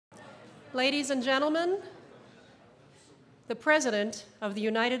Ladies and gentlemen, the President of the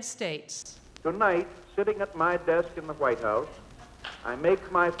United States. Tonight, sitting at my desk in the White House, I make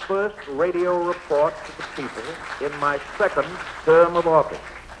my first radio report to the people in my second term of office.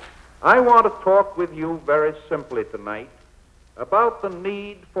 I want to talk with you very simply tonight about the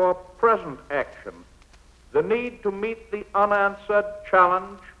need for present action, the need to meet the unanswered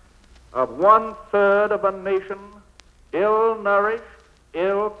challenge of 1/3 of a nation ill-nourished,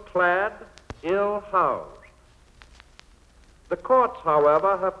 ill-clad, ill-housed. The courts,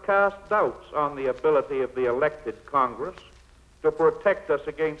 however, have cast doubts on the ability of the elected Congress to protect us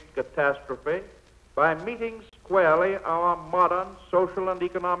against catastrophe by meeting squarely our modern social and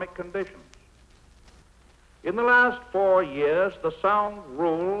economic conditions. In the last 4 years, the sound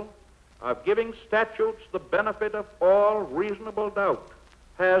rule of giving statutes the benefit of all reasonable doubt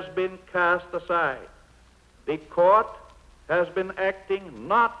has been cast aside. The court has been acting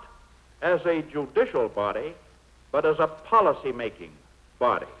not as a judicial body, but as a policy-making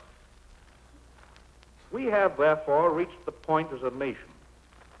body. We have, therefore, reached the point as a nation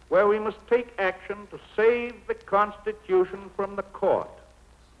where we must take action to save the Constitution from the court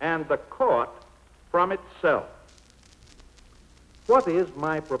and the court from itself. What is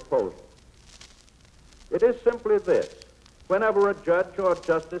my proposal? It is simply this. Whenever a judge or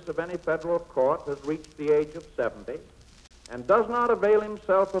justice of any federal court has reached the age of 70 and does not avail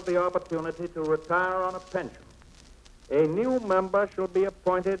himself of the opportunity to retire on a pension, a new member shall be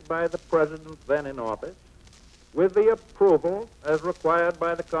appointed by the President then in office with the approval, as required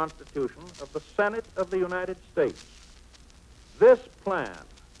by the Constitution, of the Senate of the United States. This plan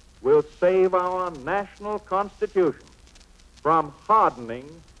will save our national Constitution from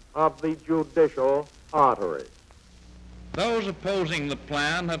hardening of the judicial arteries. Those opposing the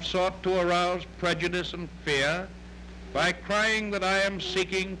plan have sought to arouse prejudice and fear by crying that I am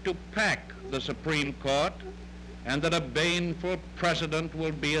seeking to pack the Supreme Court and that a baneful precedent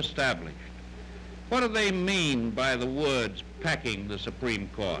will be established. What do they mean by the words packing the Supreme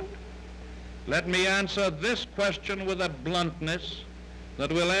Court? Let me answer this question with a bluntness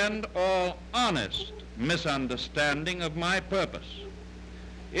that will end all honest misunderstanding of my purpose.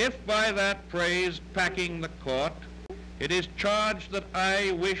 If by that phrase, packing the court, it is charged that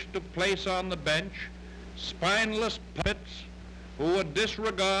I wish to place on the bench spineless puppets who would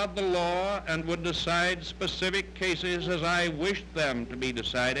disregard the law and would decide specific cases as I wished them to be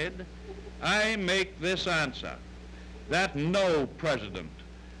decided, I make this answer, that no president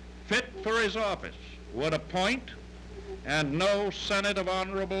fit for his office would appoint, and no Senate of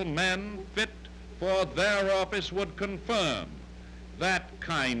honorable men fit for their office would confirm that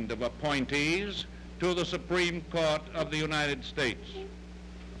kind of appointees to the Supreme Court of the United States.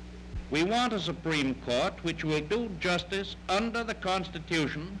 We want a Supreme Court which will do justice under the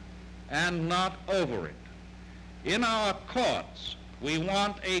Constitution and not over it. In our courts, we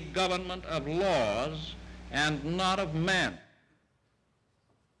want a government of laws and not of men.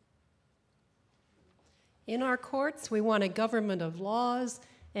 In our courts, we want a government of laws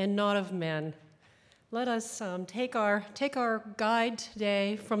and not of men. Let us take our guide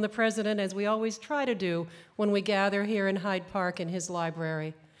today from the President, as we always try to do when we gather here in Hyde Park in his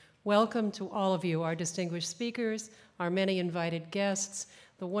library. Welcome to all of you, our distinguished speakers, our many invited guests,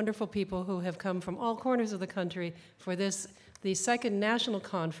 the wonderful people who have come from all corners of the country for this, the second national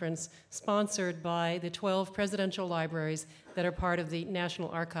conference sponsored by the 12 presidential libraries that are part of the National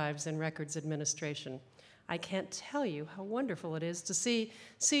Archives and Records Administration. I can't tell you how wonderful it is to see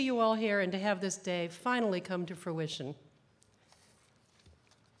you all here and to have this day finally come to fruition.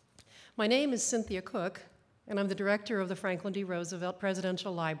 My name is Cynthia Cook, and I'm the director of the Franklin D. Roosevelt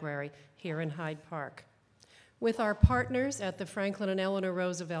Presidential Library here in Hyde Park. With our partners at the Franklin and Eleanor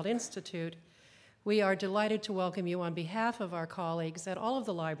Roosevelt Institute, we are delighted to welcome you on behalf of our colleagues at all of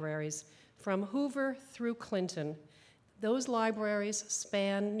the libraries from Hoover through Clinton. Those libraries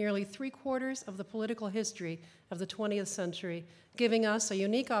span nearly 3/4 of the political history of the 20th century, giving us a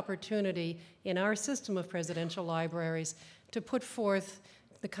unique opportunity in our system of presidential libraries to put forth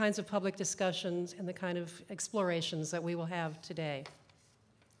the kinds of public discussions and the kind of explorations that we will have today.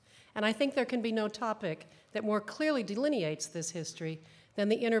 And I think there can be no topic that more clearly delineates this history than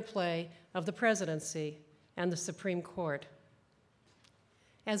the interplay of the presidency and the Supreme Court.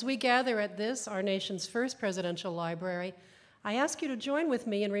 As we gather at this, our nation's first presidential library, I ask you to join with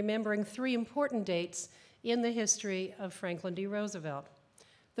me in remembering 3 important dates in the history of Franklin D. Roosevelt.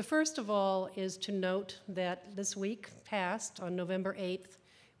 The first of all is to note that this week past, on November 8th,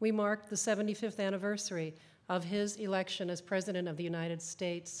 we marked the 75th anniversary of his election as President of the United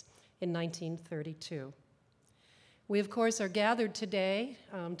States in 1932. We, of course, are gathered today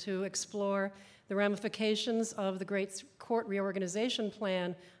to explore the ramifications of the Great Court Reorganization Plan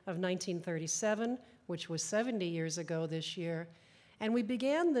of 1937, which was 70 years ago this year. And we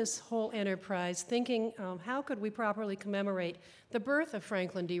began this whole enterprise thinking, how could we properly commemorate the birth of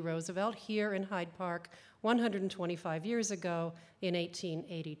Franklin D. Roosevelt here in Hyde Park 125 years ago in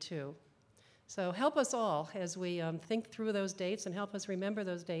 1882. So help us all as we think through those dates and help us remember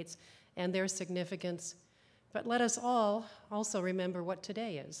those dates and their significance. But let us all also remember what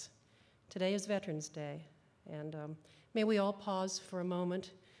today is. Today is Veterans Day, and may we all pause for a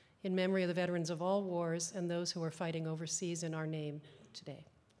moment in memory of the veterans of all wars and those who are fighting overseas in our name today.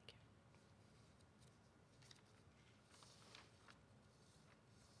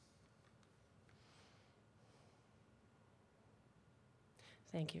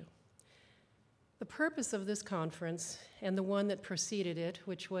 Thank you. The purpose of this conference, and the one that preceded it,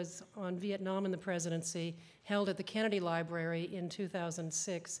 which was on Vietnam and the Presidency, held at the Kennedy Library in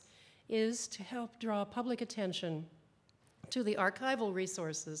 2006, is to help draw public attention to the archival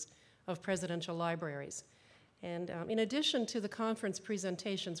resources of presidential libraries. And in addition to the conference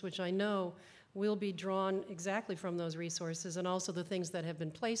presentations, which I know will be drawn exactly from those resources, and also the things that have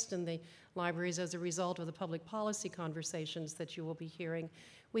been placed in the libraries as a result of the public policy conversations that you will be hearing,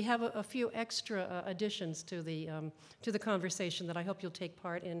 we have a few extra additions to the conversation that I hope you'll take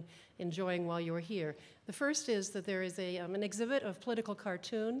part in enjoying while you're here. The first is that there is an exhibit of political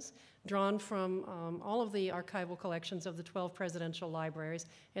cartoons drawn from all of the archival collections of the 12 presidential libraries,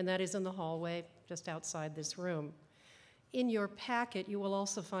 and that is in the hallway just outside this room. In your packet, you will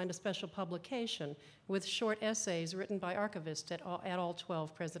also find a special publication with short essays written by archivists at all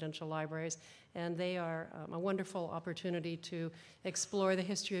 12 presidential libraries, and they are a wonderful opportunity to explore the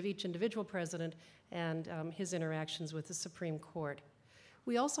history of each individual president and his interactions with the Supreme Court.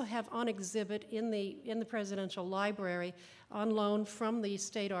 We also have on exhibit in the Presidential Library, on loan from the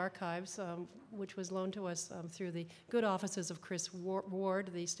State Archives, which was loaned to us through the good offices of Chris Ward,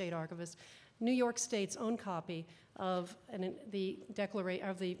 the State Archivist, New York State's own copy of the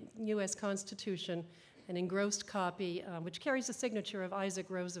U.S. Constitution, an engrossed copy which carries the signature of Isaac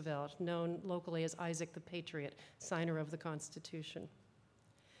Roosevelt, known locally as Isaac the Patriot, signer of the Constitution.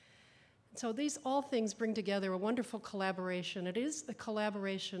 So these all things bring together a wonderful collaboration. It is a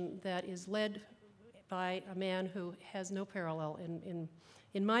collaboration that is led by a man who has no parallel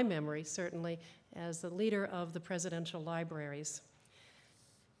in my memory, certainly, as the leader of the presidential libraries.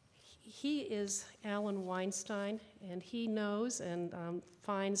 He is Alan Weinstein, and he knows and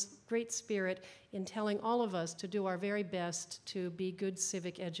finds great spirit in telling all of us to do our very best to be good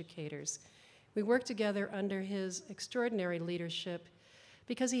civic educators. We work together under his extraordinary leadership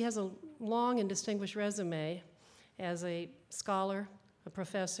because he has a long and distinguished resume as a scholar, a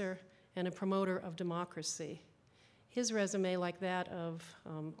professor, and a promoter of democracy. His resume, like that of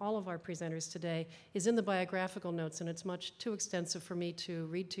all of our presenters today, is in the biographical notes, and it's much too extensive for me to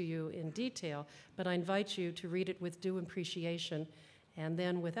read to you in detail, but I invite you to read it with due appreciation. And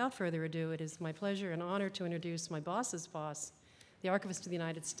then, without further ado, it is my pleasure and honor to introduce my boss's boss, the Archivist of the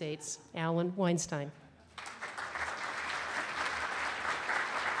United States, Alan Weinstein.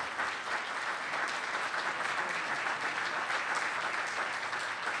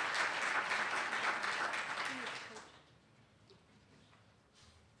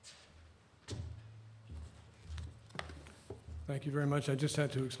 Thank you very much. I just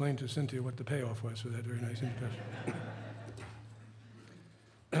had to explain to Cynthia what the payoff was for that very nice introduction.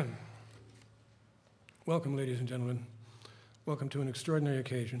 Welcome, ladies and gentlemen. Welcome to an extraordinary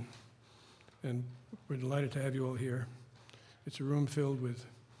occasion, and we're delighted to have you all here. It's a room filled with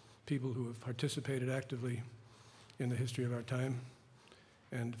people who have participated actively in the history of our time,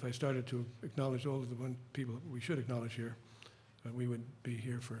 and if I started to acknowledge all of the people we should acknowledge here, we would be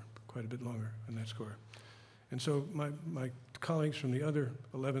here for quite a bit longer on that score. And so my colleagues from the other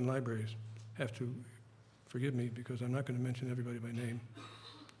 11 libraries have to forgive me because I'm not going to mention everybody by name.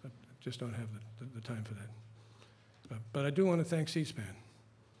 I just don't have the time for that. But I do want to thank C-SPAN.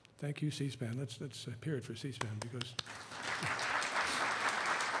 Thank you, C-SPAN. Let's hear it for C-SPAN because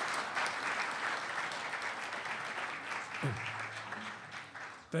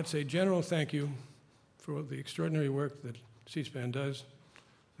that's a general thank you for the extraordinary work that C-SPAN does.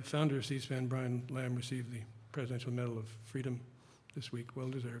 The founder of C-SPAN, Brian Lamb, received the Presidential Medal of Freedom this week, well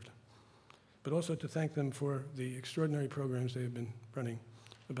deserved. But also to thank them for the extraordinary programs they have been running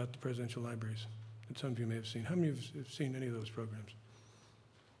about the presidential libraries that some of you may have seen. How many of you have seen any of those programs?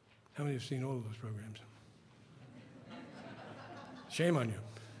 How many have seen all of those programs? Shame on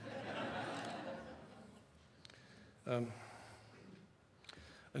you.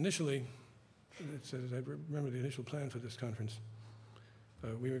 Initially, it says, I remember the initial plan for this conference.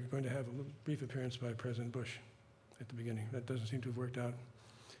 We were going to have a little brief appearance by President Bush at the beginning. That doesn't seem to have worked out.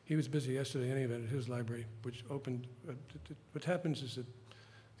 He was busy yesterday in any event at his library, which opened, what happens is that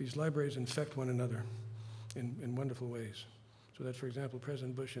these libraries infect one another in wonderful ways. So that, for example,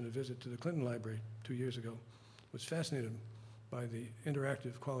 President Bush, in a visit to the Clinton Library 2 years ago, was fascinated by the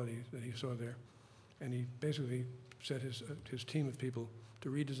interactive quality that he saw there. And he basically set his team of people to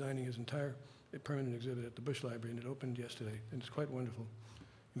redesigning his entire permanent exhibit at the Bush Library, and it opened yesterday, and it's quite wonderful.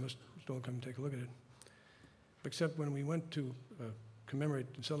 You must all come and take a look at it. Except when we went to commemorate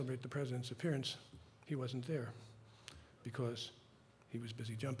and celebrate the president's appearance, he wasn't there because he was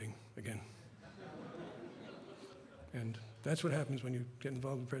busy jumping again. And that's what happens when you get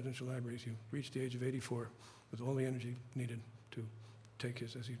involved in presidential libraries. You reach the age of 84 with all the energy needed to take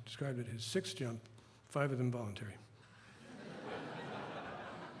his, as he described it, his 6th jump, 5 of them voluntary.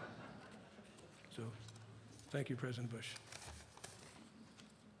 So, thank you, President Bush.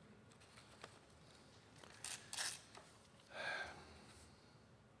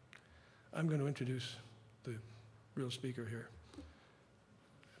 I'm going to introduce the real speaker here,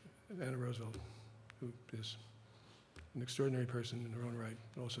 Anna Roosevelt, who is an extraordinary person in her own right,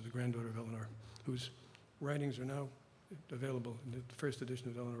 and also the granddaughter of Eleanor, whose writings are now available. The first edition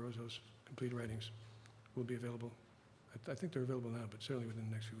of Eleanor Roosevelt's complete writings will be available. I think they're available now, but certainly within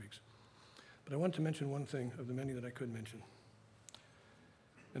the next few weeks. But I want to mention one thing of the many that I could mention.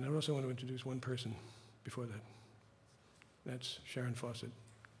 And I also want to introduce one person before that. That's Sharon Fawcett.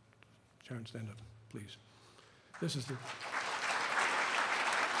 Sharon, stand up, please. This is the...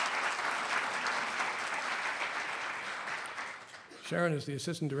 Sharon is the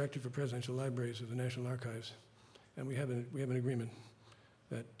Assistant Director for Presidential Libraries of the National Archives, and we have an agreement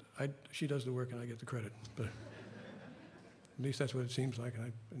that she does the work and I get the credit. But at least that's what it seems like,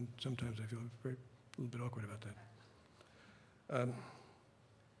 and sometimes I feel a little bit awkward about that.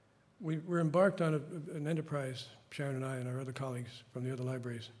 We're embarked on an enterprise, Sharon and I and our other colleagues from the other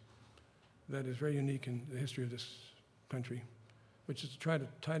libraries, that is very unique in the history of this country, which is to try to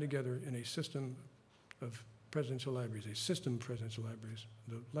tie together in a system of presidential libraries, a system of presidential libraries,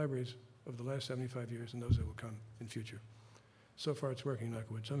 the libraries of the last 75 years and those that will come in future. So far it's working, knock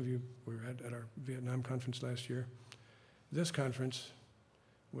wood. Some of you were at our Vietnam conference last year. This conference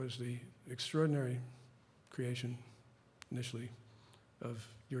was the extraordinary creation, initially, of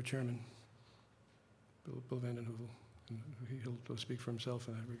your chairman, Bill Vanden Heuvel, and he'll speak for himself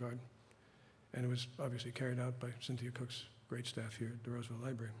in that regard. And it was obviously carried out by Cynthia Cook's great staff here at the Roosevelt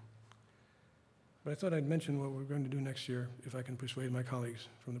Library. But I thought I'd mention what we're going to do next year, if I can persuade my colleagues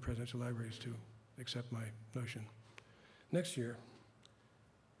from the presidential libraries to accept my notion. Next year,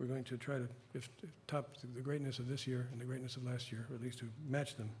 we're going to try to top the greatness of this year and the greatness of last year, or at least to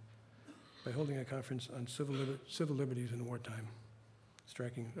match them, by holding a conference on civil liberties in wartime,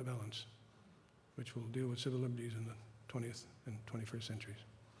 striking a balance, which will deal with civil liberties in the 20th and 21st centuries.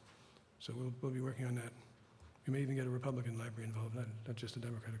 So we'll be working on that. We may even get a Republican library involved, not just a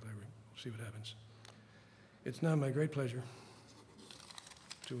Democratic library. We'll see what happens. It's now my great pleasure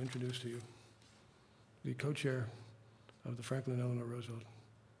to introduce to you the co-chair of the Franklin Delano Roosevelt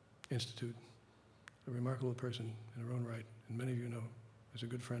Institute, a remarkable person in her own right, and many of you know as a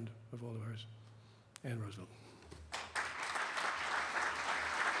good friend of all of ours, Anne Roosevelt.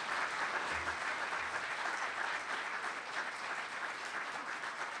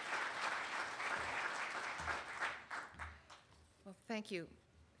 Well, thank you,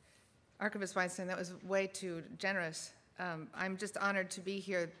 Archivist Weinstein. That was way too generous. I'm just honored to be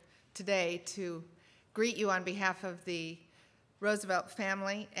here today to greet you on behalf of the Roosevelt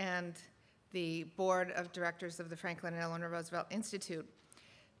family and the Board of Directors of the Franklin and Eleanor Roosevelt Institute.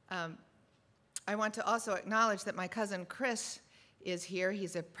 I want to also acknowledge that my cousin Chris is here.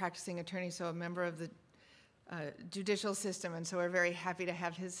 He's a practicing attorney, so a member of the judicial system, and so we're very happy to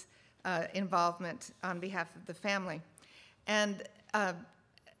have his involvement on behalf of the family. And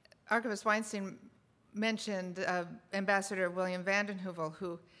Archivist Weinstein mentioned Ambassador William Vanden Heuvel,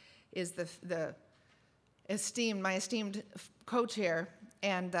 who is my esteemed co-chair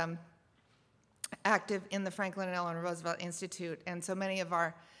and active in the Franklin and Eleanor Roosevelt Institute. And so many of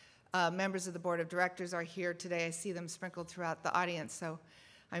our members of the Board of Directors are here today. I see them sprinkled throughout the audience, so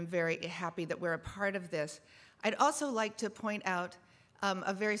I'm very happy that we're a part of this. I'd also like to point out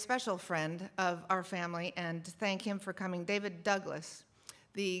a very special friend of our family and thank him for coming, David Douglas,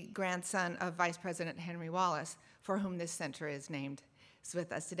 the grandson of Vice President Henry Wallace, for whom this center is named, is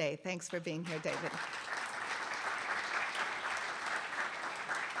with us today. Thanks for being here, David.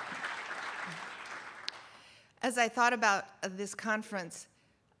 As I thought about this conference,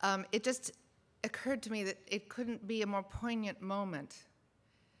 it just occurred to me that it couldn't be a more poignant moment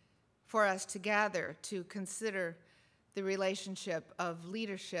for us to gather to consider the relationship of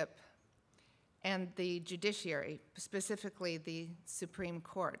leadership and the judiciary, specifically the Supreme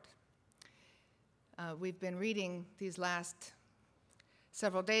Court. We've been reading these last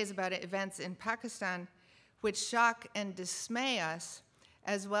several days about events in Pakistan which shock and dismay us,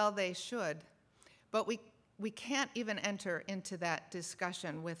 as well they should, but we can't even enter into that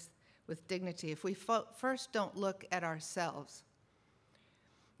discussion with dignity if we first don't look at ourselves.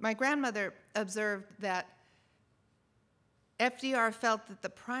 My grandmother observed that FDR felt that the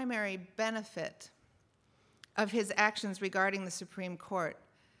primary benefit of his actions regarding the Supreme Court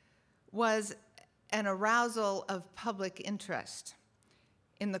was an arousal of public interest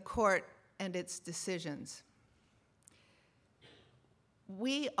in the court and its decisions.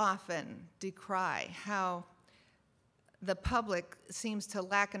 We often decry how the public seems to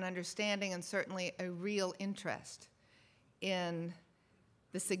lack an understanding and certainly a real interest in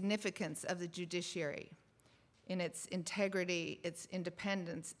the significance of the judiciary, in its integrity, its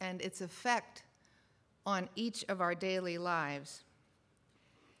independence, and its effect on each of our daily lives.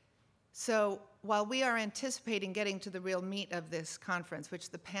 So while we are anticipating getting to the real meat of this conference,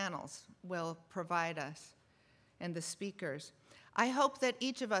 which the panels will provide us and the speakers, I hope that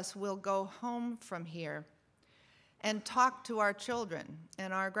each of us will go home from here and talk to our children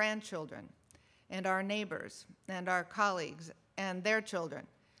and our grandchildren and our neighbors and our colleagues and their children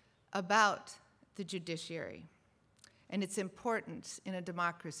about the judiciary and its importance in a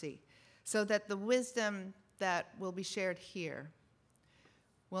democracy, so that the wisdom that will be shared here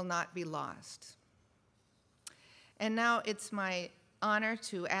will not be lost. And now it's my honor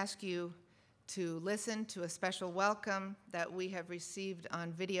to ask you to listen to a special welcome that we have received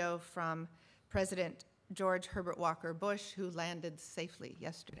on video from President George Herbert Walker Bush, who landed safely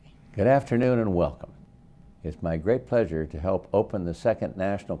yesterday. Good afternoon and welcome. It's my great pleasure to help open the second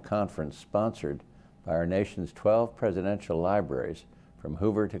national conference sponsored by our nation's 12 presidential libraries from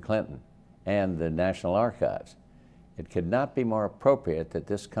Hoover to Clinton and the National Archives. It could not be more appropriate that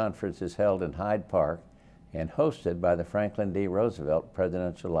this conference is held in Hyde Park and hosted by the Franklin D. Roosevelt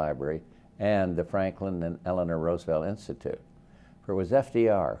Presidential Library and the Franklin and Eleanor Roosevelt Institute. For it was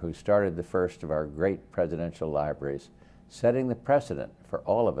FDR who started the first of our great presidential libraries, setting the precedent for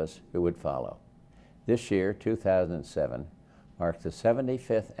all of us who would follow. This year, 2007, marked the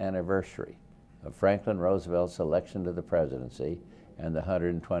 75th anniversary of Franklin Roosevelt's election to the presidency and the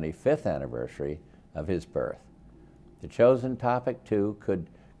 125th anniversary of his birth. The chosen topic, too, could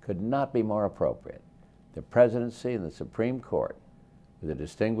not be more appropriate. The presidency and the Supreme Court, with the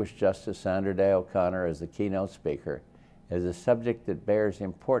distinguished Justice Sandra Day O'Connor as the keynote speaker, is a subject that bears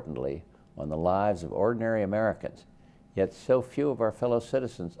importantly on the lives of ordinary Americans, yet so few of our fellow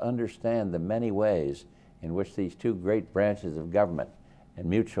citizens understand the many ways in which these two great branches of government and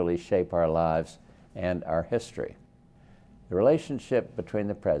mutually shape our lives and our history. The relationship between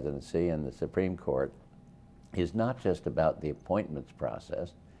the presidency and the Supreme Court is not just about the appointments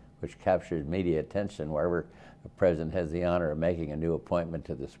process, which captures media attention wherever a president has the honor of making a new appointment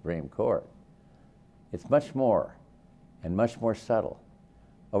to the Supreme Court. It's much more, and much more subtle.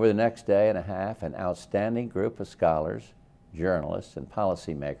 Over the next day and a half, an outstanding group of scholars, journalists, and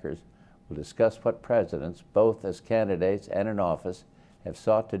policymakers will discuss what presidents, both as candidates and in office, have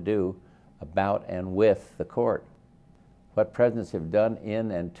sought to do about and with the court, what presidents have done in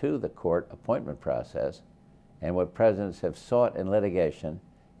and to the court appointment process, and what presidents have sought in litigation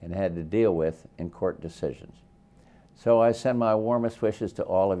and had to deal with in court decisions. So I send my warmest wishes to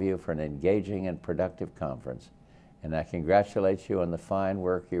all of you for an engaging and productive conference, and I congratulate you on the fine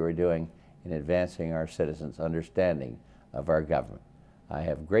work you are doing in advancing our citizens' understanding of our government. I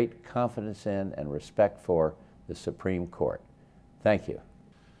have great confidence in and respect for the Supreme Court. Thank you.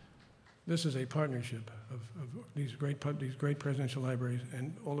 This is a partnership of these great presidential libraries,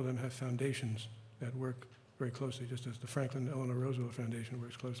 and all of them have foundations that work very closely, just as the Franklin Eleanor Roosevelt Foundation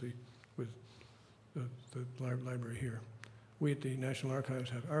works closely with the library here. We at the National Archives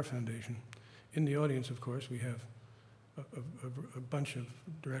have our foundation. In the audience, of course, we have a bunch of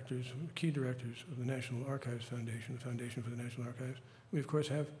directors, key directors of the National Archives Foundation, the Foundation for the National Archives. We, of course,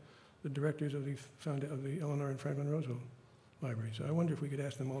 have the directors of the Eleanor and Franklin Roosevelt Library. So I wonder if we could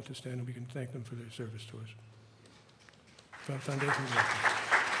ask them all to stand and we can thank them for their service to us. Foundation directors.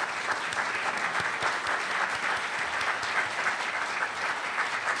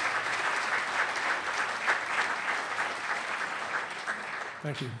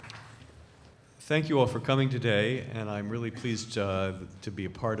 Thank you. Thank you all for coming today, and I'm really pleased to be a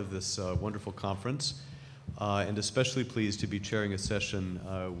part of this wonderful conference. and especially pleased to be chairing a session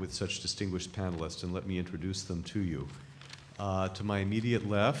with such distinguished panelists, and let me introduce them to you. To my immediate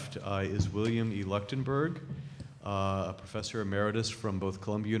left is William E. Luchtenberg, a professor emeritus from both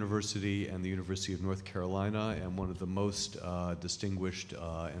Columbia University and the University of North Carolina, and one of the most distinguished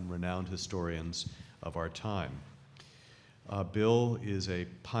and renowned historians of our time. Bill is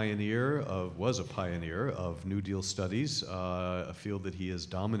was a pioneer of New Deal studies, a field that he has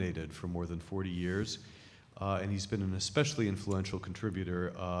dominated for more than 40 years, and he's been an especially influential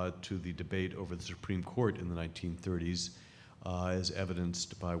contributor to the debate over the Supreme Court in the 1930s, as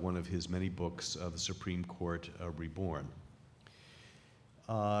evidenced by one of his many books, The Supreme Court Reborn.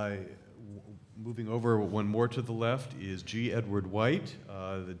 Moving over one more to the left is G. Edward White,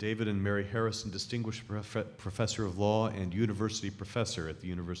 the David and Mary Harrison Distinguished Professor of Law and University Professor at the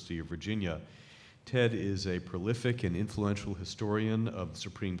University of Virginia. Ted is a prolific and influential historian of the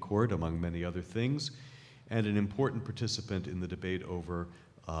Supreme Court, among many other things, and an important participant in the debate over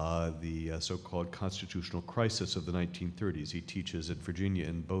the so-called constitutional crisis of the 1930s. He teaches at Virginia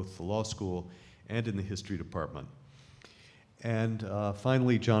in both the law school and in the history department. And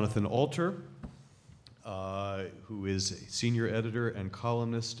finally, Jonathan Alter, who is senior editor and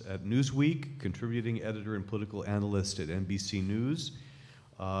columnist at Newsweek, contributing editor and political analyst at NBC News,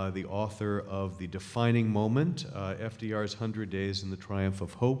 the author of The Defining Moment, FDR's 100 Days in the Triumph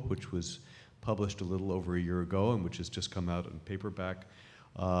of Hope, which was published a little over a year ago and which has just come out in paperback,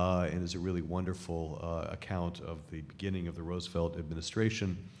 and is a really wonderful account of the beginning of the Roosevelt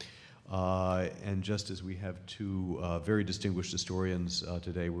administration. And just as we have two very distinguished historians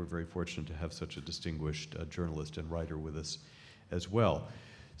today, we're very fortunate to have such a distinguished journalist and writer with us as well.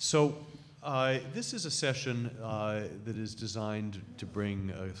 So this is a session that is designed to bring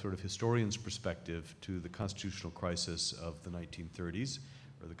a sort of historian's perspective to the constitutional crisis of the 1930s,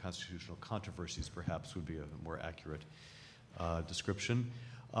 or the constitutional controversies perhaps would be a more accurate description.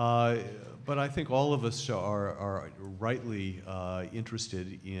 But I think all of us are rightly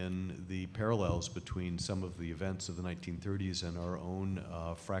interested in the parallels between some of the events of the 1930s and our own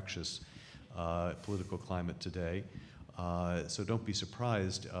fractious political climate today. So don't be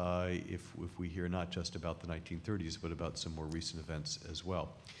surprised if we hear not just about the 1930s, but about some more recent events as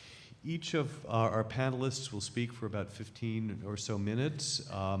well. Each of our panelists will speak for about 15 or so minutes.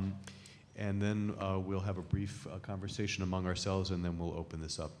 And then we'll have a brief conversation among ourselves, and then we'll open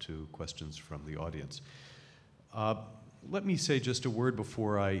this up to questions from the audience. Let me say just a word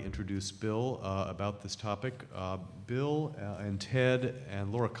before I introduce Bill about this topic. Bill and Ted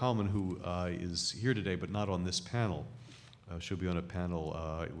and Laura Kalman, who is here today but not on this panel, she'll be on a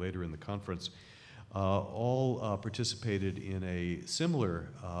panel later in the conference, all participated in a similar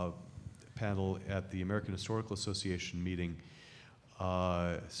panel at the American Historical Association meeting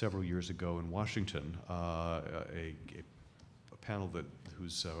several years ago in Washington, a panel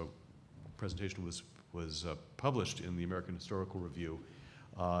whose presentation was published in the American Historical Review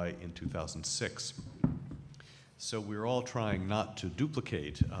in 2006. So we're all trying not to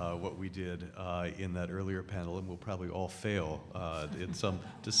duplicate what we did in that earlier panel, and we'll probably all fail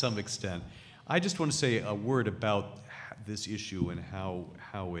to some extent. I just want to say a word about this issue and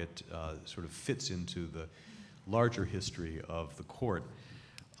how it sort of fits into the larger history of the court.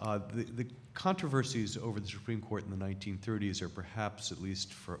 The controversies over the Supreme Court in the 1930s are perhaps, at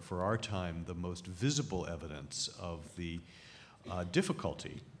least for our time, the most visible evidence of the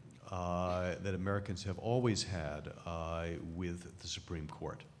difficulty that Americans have always had with the Supreme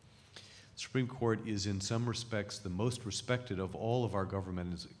Court. The Supreme Court is in some respects the most respected of all of our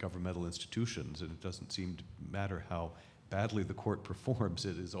governmental institutions, and it doesn't seem to matter how badly the court performs.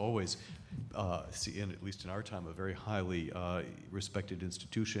 It is always, at least in our time, a very highly respected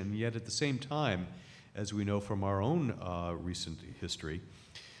institution. Yet at the same time, as we know from our own recent history,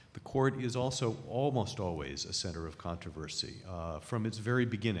 the court is also almost always a center of controversy from its very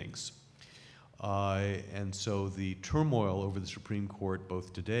beginnings. And so the turmoil over the Supreme Court,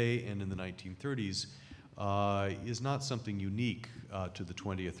 both today and in the 1930s, is not something unique to the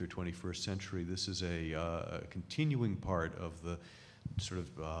 20th or 21st century. This is a continuing part of the sort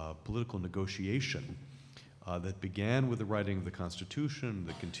of political negotiation that began with the writing of the Constitution,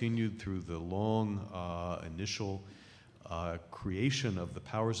 that continued through the long initial creation of the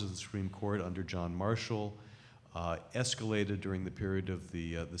powers of the Supreme Court under John Marshall, escalated during the period of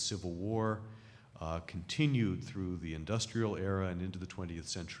the Civil War, continued through the industrial era and into the 20th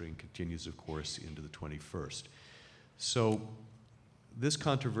century, and continues, of course, into the 21st. So this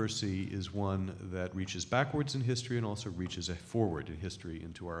controversy is one that reaches backwards in history and also reaches forward in history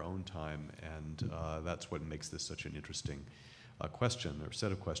into our own time, and that's what makes this such an interesting question, or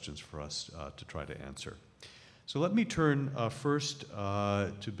set of questions for us to try to answer. So let me turn first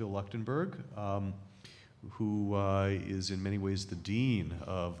to Bill Leuchtenberg, who is in many ways the dean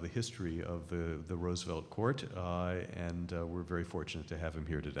of the history of the Roosevelt Court, and we're very fortunate to have him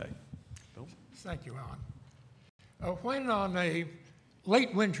here today. Bill? Thank you, Alan. When on a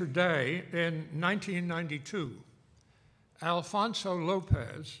late winter day in 1992, Alfonso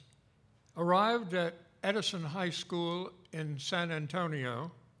Lopez arrived at Edison High School in San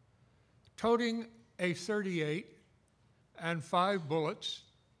Antonio, toting a .38 and 5 bullets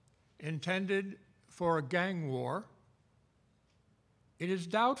intended for a gang war, it is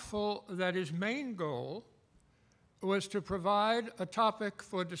doubtful that his main goal was to provide a topic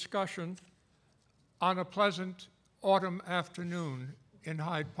for discussion on a pleasant autumn afternoon in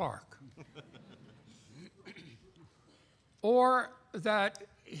Hyde Park, or that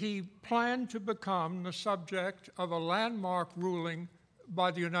he planned to become the subject of a landmark ruling by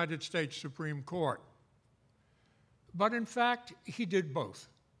the United States Supreme Court. But in fact, he did both.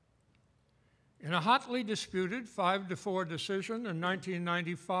 In a hotly disputed 5-4 decision in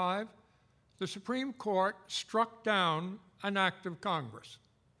 1995, the Supreme Court struck down an act of Congress,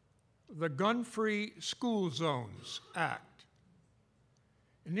 the Gun-Free School Zones Act.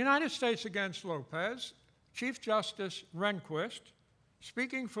 In the United States against Lopez, Chief Justice Rehnquist,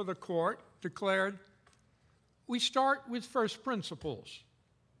 speaking for the court, declared, "We start with first principles."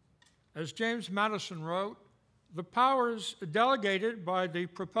 As James Madison wrote, the powers delegated by the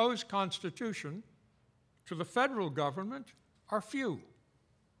proposed Constitution to the federal government are few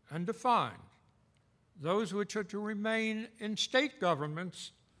and defined. Those which are to remain in state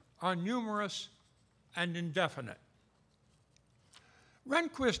governments are numerous and indefinite.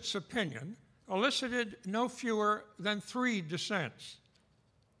 Rehnquist's opinion elicited no fewer than 3 dissents,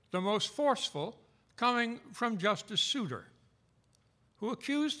 the most forceful coming from Justice Souter, who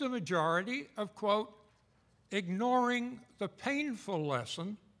accused the majority of, quote, ignoring the painful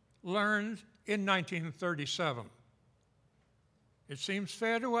lesson learned in 1937. It seems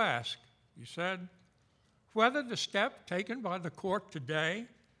fair to ask, he said, whether the step taken by the court today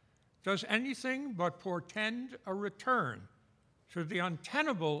does anything but portend a return to the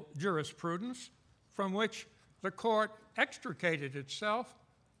untenable jurisprudence from which the court extricated itself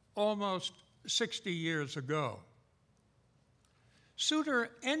almost 60 years ago. Souter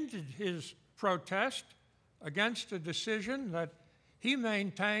ended his protest against a decision that he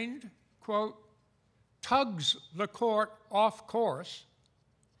maintained, quote, tugs the court off course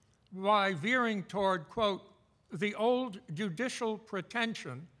by veering toward, quote, the old judicial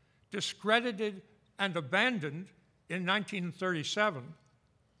pretension discredited and abandoned in 1937,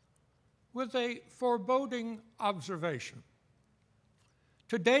 with a foreboding observation.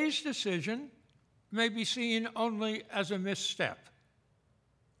 Today's decision may be seen only as a misstep,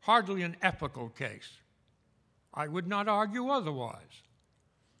 hardly an epical case. I would not argue otherwise,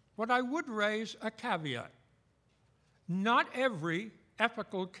 but I would raise a caveat. Not every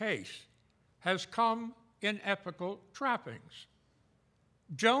epical case has come in epical trappings.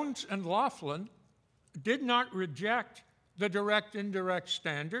 Jones and Laughlin did not reject the direct-indirect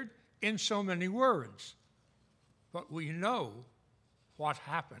standard in so many words, but we know what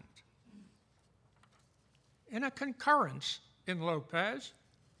happened. In a concurrence in Lopez,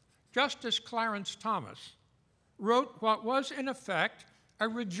 Justice Clarence Thomas wrote what was in effect a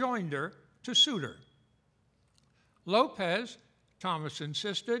rejoinder to Souter. Lopez, Thomas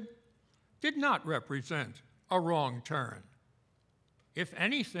insisted, did not represent a wrong turn. If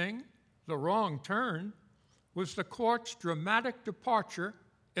anything, the wrong turn was the court's dramatic departure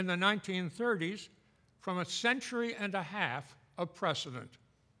in the 1930s from a century and a half of precedent.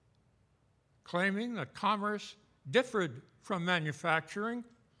 Claiming that commerce differed from manufacturing,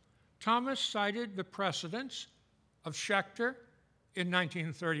 Thomas cited the precedents of Schechter in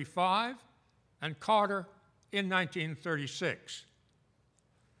 1935 and Carter in 1936.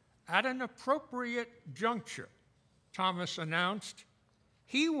 At an appropriate juncture, Thomas announced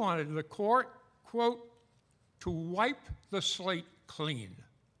he wanted the court, quote, to wipe the slate clean.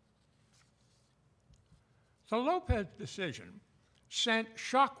 The Lopez decision sent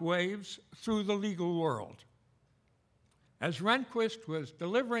shockwaves through the legal world. As Rehnquist was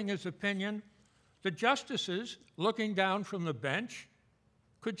delivering his opinion, the justices, looking down from the bench,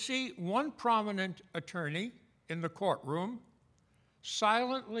 could see one prominent attorney in the courtroom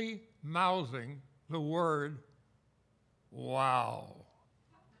silently mouthing the word, wow.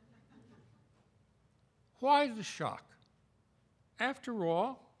 Why the shock? After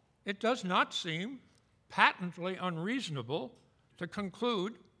all, it does not seem patently unreasonable to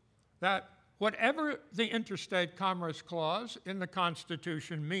conclude that whatever the Interstate Commerce Clause in the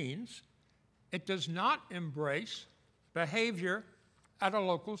Constitution means, It does not embrace behavior at a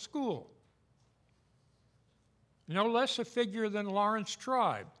local school. No less a figure than Lawrence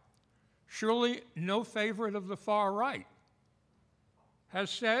Tribe, surely no favorite of the far right, has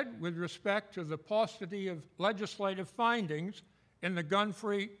said, with respect to the paucity of legislative findings in the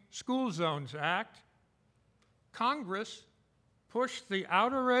Gun-Free School Zones Act, Congress pushed the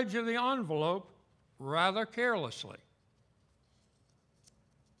outer edge of the envelope rather carelessly.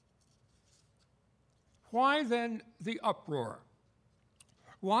 Why then the uproar?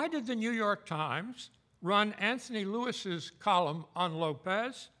 Why did the New York Times run Anthony Lewis's column on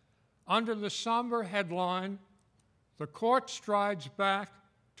Lopez under the somber headline, "The Court Strides Back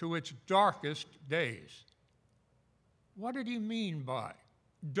to Its Darkest Days"? What did he mean by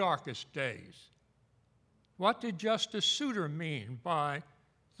darkest days? What did Justice Souter mean by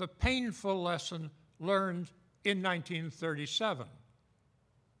the painful lesson learned in 1937?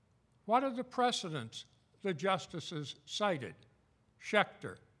 What are the precedents the justices cited?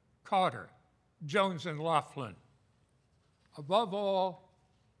 Schechter, Carter, Jones and Laughlin. Above all,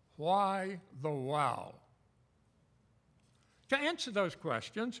 why the wow? To answer those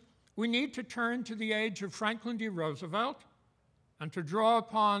questions, we need to turn to the age of Franklin D. Roosevelt and to draw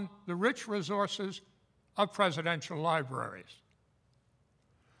upon the rich resources of presidential libraries.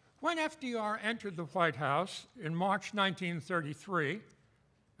 When FDR entered the White House in March 1933,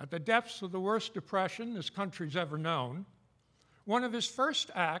 at the depths of the worst depression this country's ever known, one of his first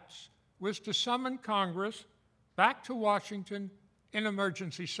acts was to summon Congress back to Washington in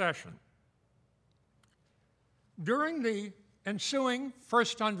emergency session. During the ensuing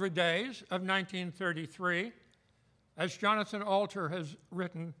first 100 days of 1933, as Jonathan Alter has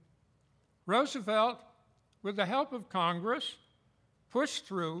written, Roosevelt, with the help of Congress, pushed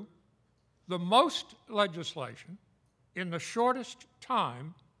through the most legislation in the shortest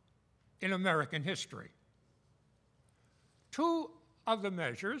time in American history. Two of the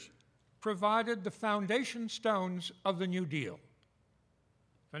measures provided the foundation stones of the New Deal: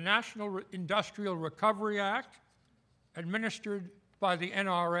 the National Industrial Recovery Act, administered by the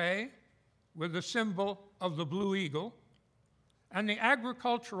NRA with the symbol of the Blue Eagle, and the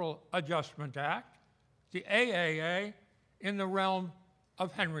Agricultural Adjustment Act, the AAA, in the realm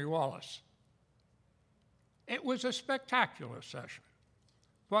of Henry Wallace. It was a spectacular session,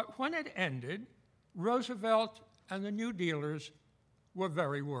 but when it ended, Roosevelt and the New Dealers were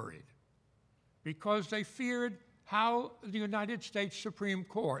very worried because they feared how the United States Supreme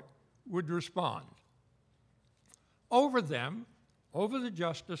Court would respond. Over them, over the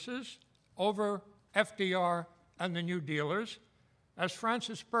justices, over FDR and the New Dealers, as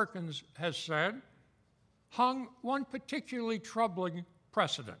Francis Perkins has said, hung one particularly troubling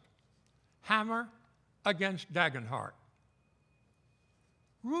precedent: Hammer against Dagenhart.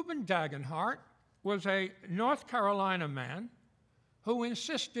 Reuben Dagenhart was a North Carolina man who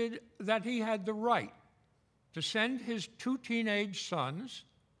insisted that he had the right to send his two teenage sons,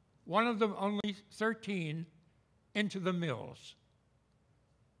 one of them only 13, into the mills.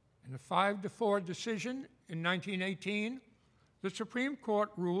 In a 5-4 decision in 1918, the Supreme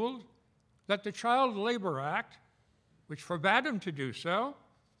Court ruled that the Child Labor Act, which forbade him to do so,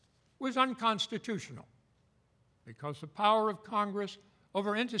 was unconstitutional because the power of Congress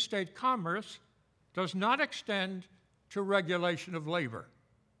over interstate commerce does not extend to regulation of labor,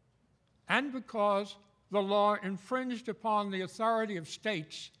 and because the law infringed upon the authority of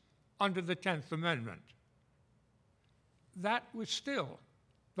states under the 10th Amendment. That was still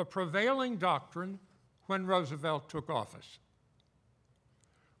the prevailing doctrine when Roosevelt took office.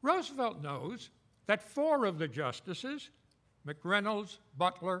 Roosevelt knows that 4 of the justices, McReynolds,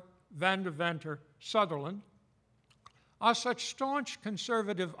 Butler, Van Deventer, Sutherland, are such staunch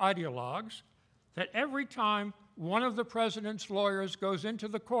conservative ideologues that every time one of the president's lawyers goes into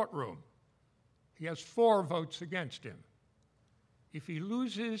the courtroom, he has 4 votes against him. If he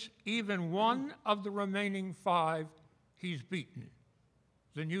loses even one of the remaining 5, he's beaten.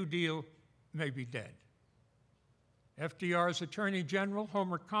 The New Deal may be dead. FDR's Attorney General,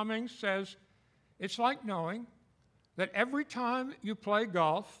 Homer Cummings, says, it's like knowing that every time you play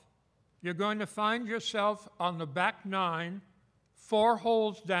golf, you're going to find yourself on the back 9, 4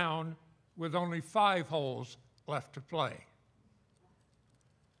 holes down, with only 5 holes left to play.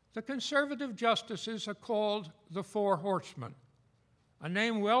 The conservative justices are called the Four Horsemen, a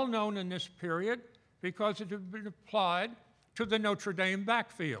name well known in this period because it had been applied to the Notre Dame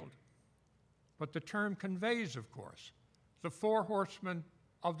backfield. But the term conveys, of course, the 4 horsemen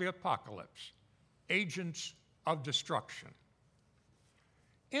of the apocalypse, agents of destruction.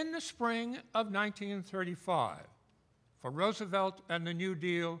 In the spring of 1935, for Roosevelt and the New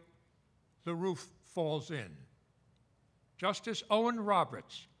Deal, the roof falls in. Justice Owen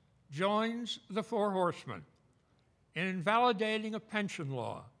Roberts joins the Four Horsemen in invalidating a pension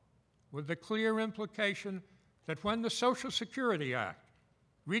law with the clear implication that when the Social Security Act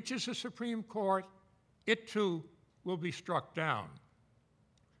reaches the Supreme Court, it too will be struck down.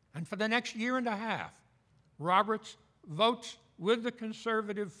 And for the next year and a half, Roberts votes with the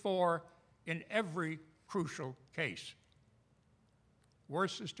conservative four in every crucial case.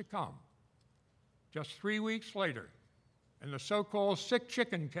 Worse is to come. Just 3 weeks later, in the so-called sick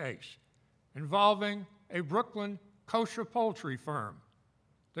chicken case involving a Brooklyn kosher poultry firm,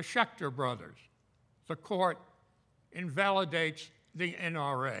 the Schechter brothers, the court invalidates the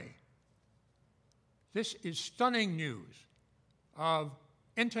NRA. This is stunning news of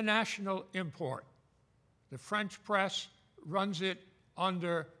international import. The French press runs it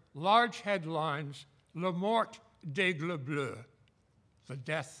under large headlines, La mort d'Aigle Bleu, the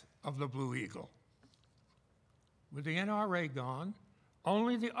death of the Blue Eagle. With the NRA gone,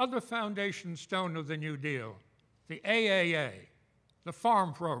 only the other foundation stone of the New Deal, the AAA, the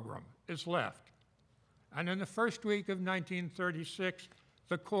farm program, is left. And in the first week of 1936,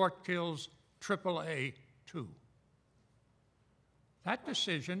 the court kills AAA too. That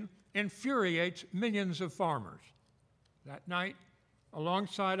decision infuriates millions of farmers. That night,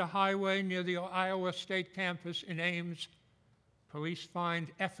 alongside a highway near the Iowa State campus in Ames, police find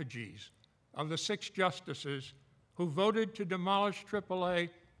effigies of the 6 justices who voted to demolish AAA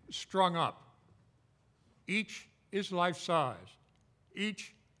strung up. Each is life-size.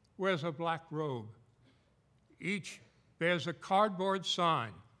 Each wears a black robe. Each bears a cardboard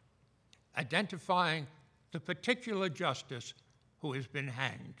sign identifying the particular justice who has been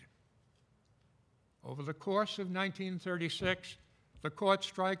hanged. Over the course of 1936, the court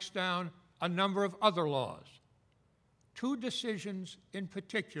strikes down a number of other laws. 2 decisions in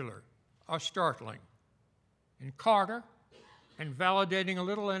particular are startling. In Carter, invalidating a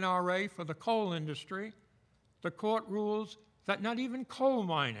little NRA for the coal industry, the court rules that not even coal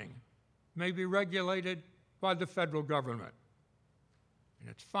mining may be regulated by the federal government. In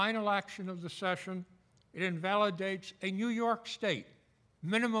its final action of the session, it invalidates a New York State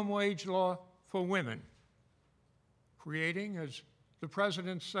minimum wage law for women, creating, as the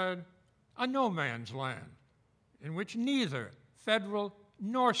president said, a no man's land in which neither federal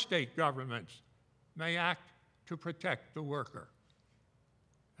nor state governments may act to protect the worker.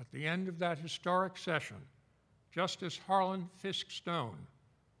 At the end of that historic session, Justice Harlan Fiske Stone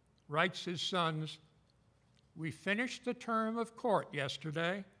writes his sons, "We finished the term of court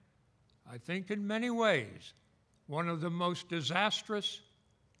yesterday, I think in many ways, one of the most disastrous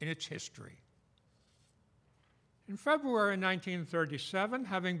in its history." In February 1937,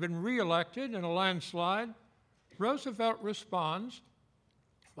 having been reelected in a landslide, Roosevelt responds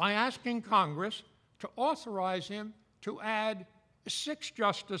by asking Congress to authorize him to add 6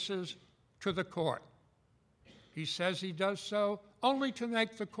 justices to the court. He says he does so only to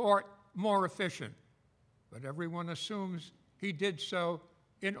make the court more efficient, but everyone assumes he did so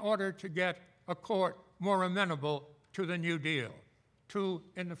in order to get a court more amenable to the New Deal, to,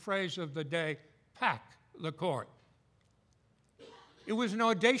 in the phrase of the day, pack the court. It was an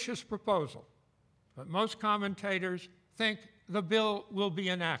audacious proposal, but most commentators think the bill will be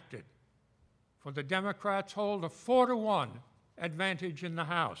enacted, for the Democrats hold a 4-to-1 advantage in the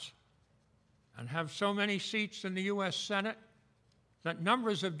House and have so many seats in the U.S. Senate that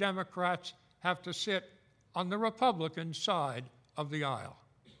numbers of Democrats have to sit on the Republican side of the aisle.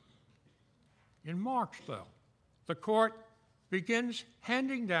 In March, though, the court begins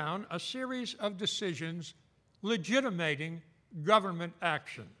handing down a series of decisions legitimating government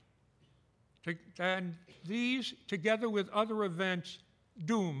action. And these, together with other events,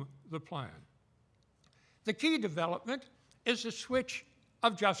 doom the plan. The key development is the switch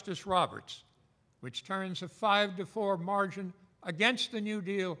of Justice Roberts, which turns a 5-to-4 margin against the New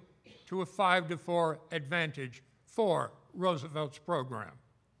Deal to a 5-to-4 advantage for Roosevelt's program.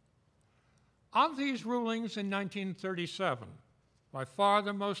 Of these rulings in 1937, by far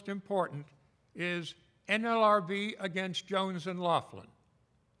the most important is NLRB against Jones and Laughlin,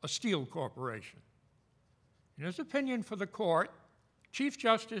 a steel corporation. In his opinion for the court, Chief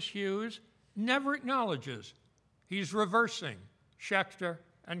Justice Hughes never acknowledges he's reversing Schechter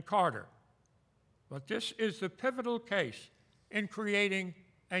and Carter. But this is the pivotal case in creating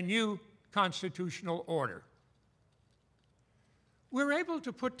a new constitutional order. We're able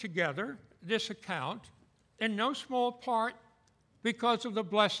to put together this account in no small part because of the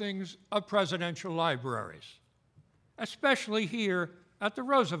blessings of presidential libraries, especially here at the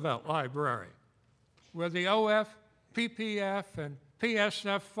Roosevelt Library, where the OF, PPF, and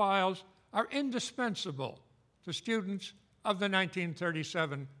PSF files are indispensable to students of the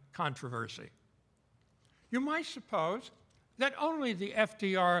 1937 controversy. You might suppose that only the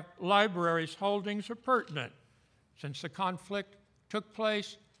FDR Library's holdings are pertinent, since the conflict took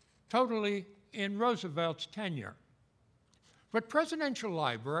place totally in Roosevelt's tenure. But presidential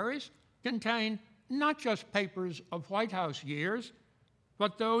libraries contain not just papers of White House years,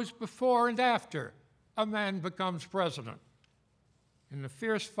 but those before and after a man becomes president. In the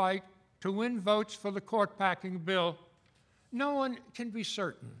fierce fight to win votes for the court-packing bill, no one can be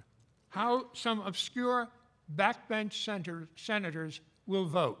certain how some obscure backbench senators will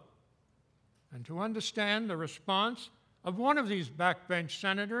vote. And to understand the response of one of these backbench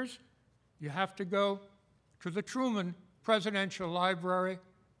senators, you have to go to the Truman Presidential Library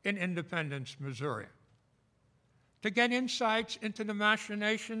in Independence, Missouri. To get insights into the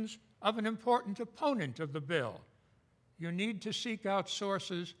machinations of an important opponent of the bill, you need to seek out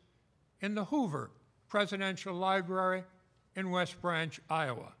sources in the Hoover Presidential Library in West Branch,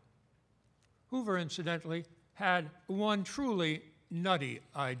 Iowa. Hoover, incidentally, had one truly nutty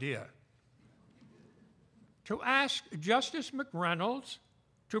idea: to ask Justice McReynolds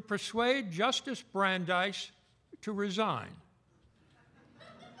to persuade Justice Brandeis to resign,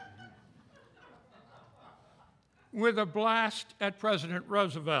 with a blast at President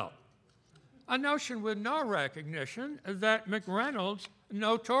Roosevelt. A notion with no recognition that McReynolds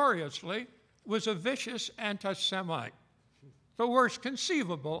notoriously was a vicious anti-Semite, the worst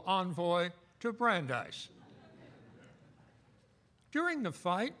conceivable envoy to Brandeis. During the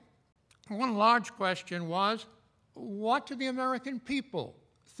fight, one large question was, what do the American people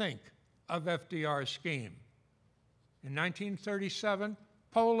think of FDR's scheme? In 1937,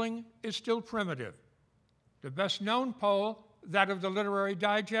 polling is still primitive. The best-known poll, that of the Literary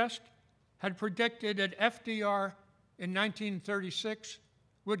Digest, had predicted that FDR in 1936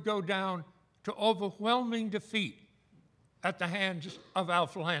 would go down to overwhelming defeat at the hands of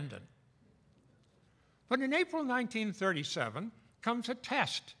Alf Landon. But in April 1937 comes a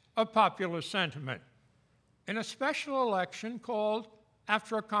test of popular sentiment in a special election called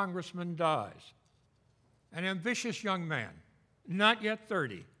After a Congressman Dies. An ambitious young man, not yet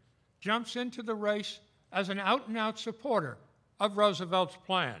 30, jumps into the race as an out-and-out supporter of Roosevelt's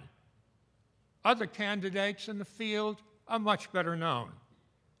plan. Other candidates in the field are much better known,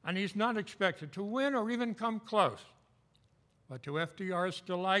 and he's not expected to win or even come close. But to FDR's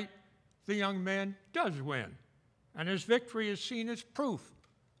delight, the young man does win, and his victory is seen as proof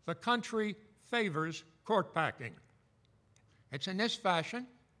the country favors court-packing. It's in this fashion,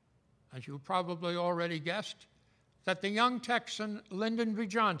 as you probably already guessed, that the young Texan Lyndon B.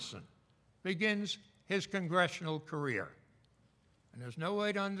 Johnson begins his congressional career. And there's no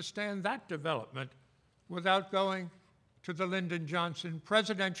way to understand that development without going to the Lyndon Johnson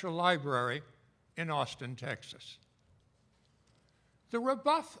Presidential Library in Austin, Texas. The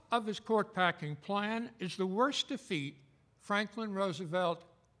rebuff of his court-packing plan is the worst defeat Franklin Roosevelt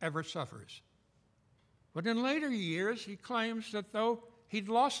ever suffers. But in later years, he claims that though he'd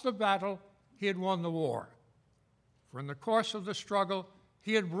lost the battle, he had won the war. For in the course of the struggle,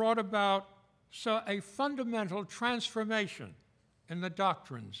 he had brought about a fundamental transformation in the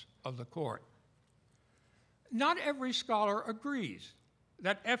doctrines of the court. Not every scholar agrees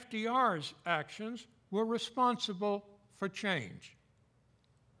that FDR's actions were responsible for change.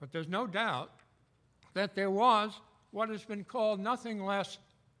 But there's no doubt that there was what has been called nothing less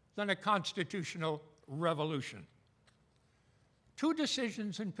than a constitutional revolution. Two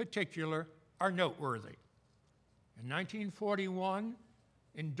decisions in particular are noteworthy. In 1941,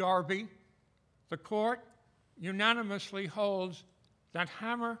 in Darby, the court unanimously holds that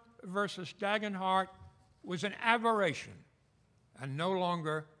Hammer versus Dagenhart was an aberration and no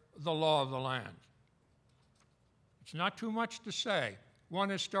longer the law of the land. It's not too much to say. One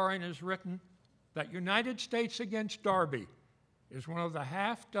historian has written that United States against Darby is one of the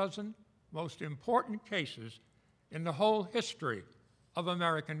half-dozen most important cases in the whole history of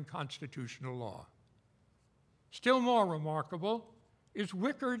American constitutional law. Still more remarkable is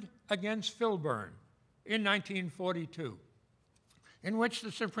Wickard against Filburn in 1942, in which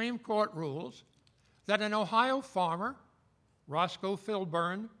the Supreme Court rules that an Ohio farmer, Roscoe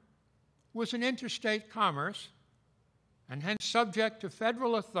Filburn, was in interstate commerce and hence subject to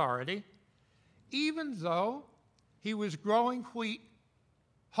federal authority, even though he was growing wheat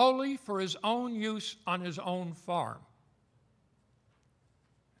wholly for his own use on his own farm.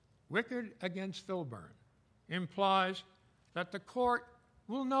 Wickard against Filburn implies that the court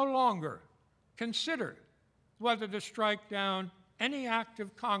will no longer consider whether to strike down any act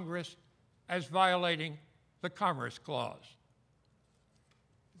of Congress as violating the Commerce Clause.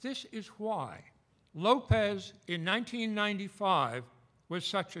 this is why Lopez in 1995 was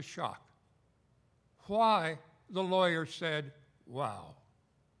such a shock. Why the lawyer said, wow.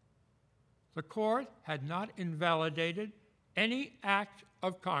 The court had not invalidated any act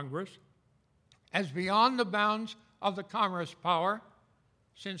of Congress as beyond the bounds of the commerce power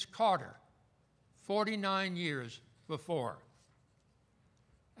since Carter, 49 years before.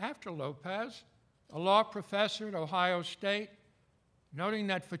 After Lopez, a law professor at Ohio State, noting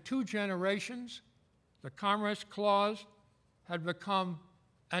that for 2 generations, the Commerce Clause had become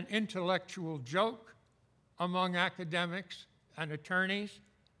an intellectual joke among academics and attorneys,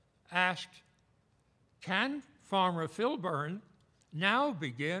 asked, can Farmer Filburn now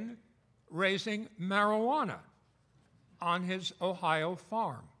begin raising marijuana on his Ohio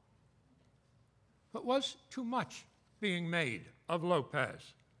farm? But was too much being made of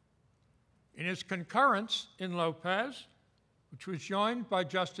Lopez? In his concurrence in Lopez, which was joined by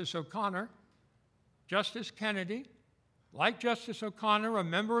Justice O'Connor, Justice Kennedy, like Justice O'Connor, a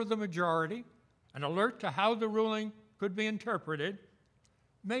member of the majority, and alert to how the ruling could be interpreted,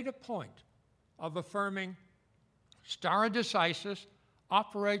 made a point of affirming stare decisis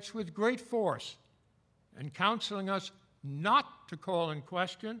operates with great force and counseling us not to call in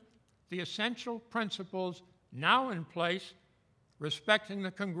question the essential principles now in place respecting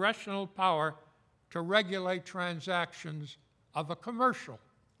the congressional power to regulate transactions of a commercial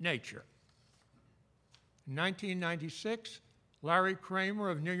nature. In 1996, Larry Kramer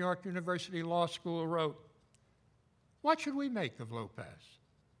of New York University Law School wrote, what should we make of Lopez?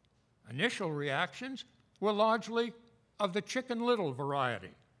 Initial reactions were largely of the Chicken Little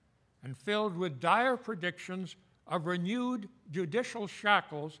variety and filled with dire predictions of renewed judicial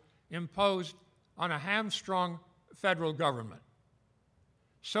shackles imposed on a hamstrung federal government.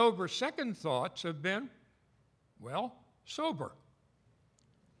 Sober second thoughts have been, well, sober.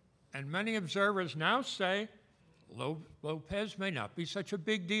 And many observers now say Lopez may not be such a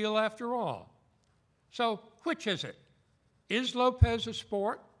big deal after all. So which is it? Is Lopez a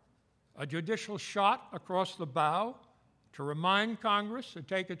sport, a judicial shot across the bow to remind Congress to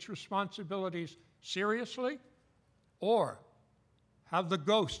take its responsibilities seriously? Or have the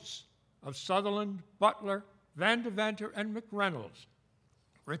ghosts of Sutherland, Butler, Van Deventer, and McReynolds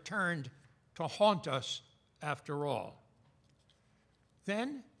returned to haunt us after all?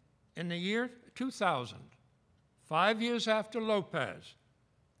 Then, in the year 2000, 5 years after Lopez,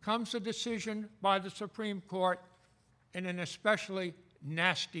 comes a decision by the Supreme Court in an especially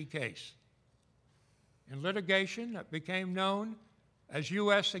nasty case. In litigation that became known as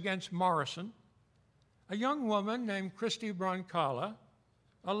U.S. against Morrison, a young woman named Christy Broncala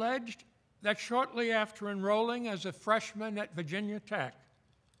alleged that shortly after enrolling as a freshman at Virginia Tech,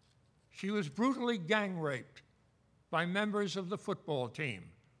 she was brutally gang raped by members of the football team,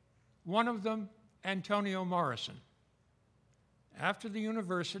 one of them Antonio Morrison. After the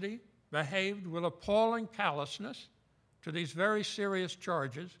university behaved with appalling callousness to these very serious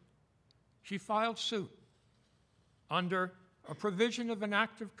charges, she filed suit under a provision of an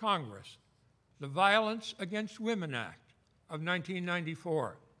act of Congress, the Violence Against Women Act of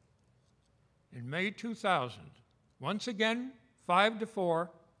 1994. In May 2000, once again, 5-4,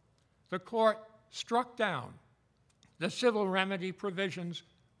 the court struck down the civil remedy provisions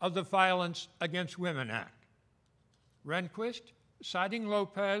of the Violence Against Women Act. Rehnquist, citing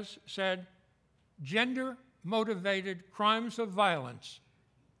Lopez, said, gender-motivated crimes of violence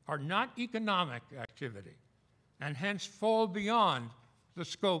are not economic activity and hence fall beyond the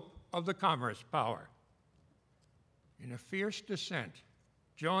scope of the commerce power. In a fierce dissent,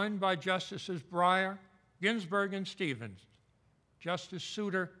 joined by Justices Breyer, Ginsburg, and Stevens, Justice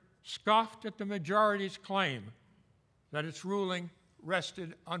Souter scoffed at the majority's claim that its ruling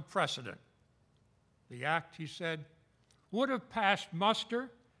rested on precedent. The act, he said, would have passed muster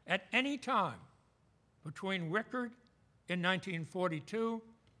at any time between Wickard in 1942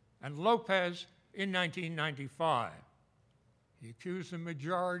 and Lopez in 1995. He accused the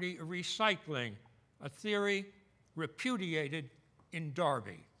majority of recycling a theory repudiated in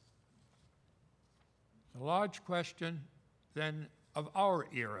Darby. The large question, then, of our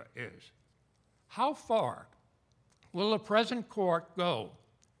era is, how far will the present court go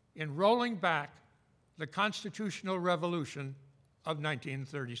in rolling back the constitutional revolution of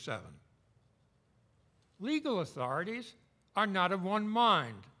 1937? Legal authorities are not of one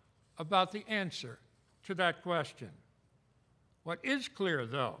mind about the answer to that question. What is clear,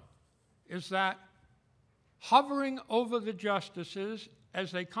 though, is that hovering over the justices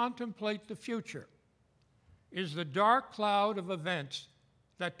as they contemplate the future is the dark cloud of events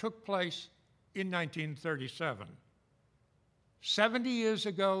that took place in 1937. 70 years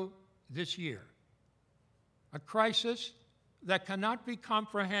ago this year, a crisis that cannot be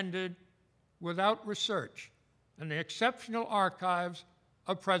comprehended without research in the exceptional archives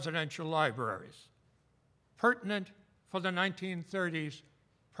of presidential libraries, pertinent for the 1930s,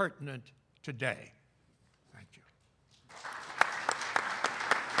 pertinent today. Thank you.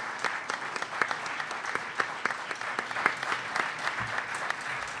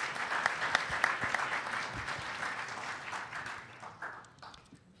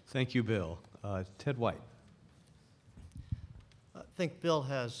 Thank you, Bill. Ted White. I think Bill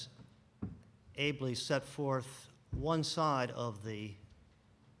has ably set forth one side of the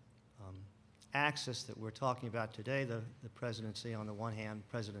axis that we're talking about today, the presidency on the one hand,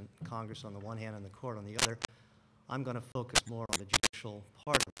 President Congress on the one hand, and the court on the other. I'm going to focus more on the judicial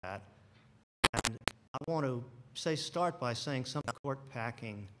part of that. And I want to start by saying some of the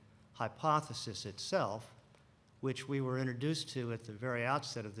court-packing hypothesis itself, which we were introduced to at the very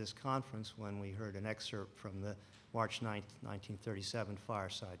outset of this conference when we heard an excerpt from the March 9th, 1937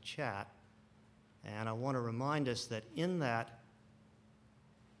 fireside chat. And I want to remind us that in that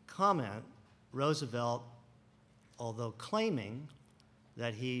comment, Roosevelt, although claiming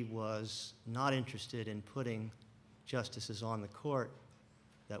that he was not interested in putting justices on the court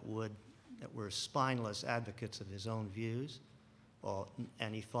that were spineless advocates of his own views,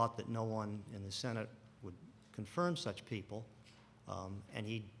 and he thought that no one in the Senate would confirm such people, and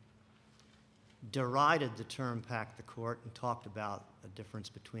he derided the term pack the court and talked about a difference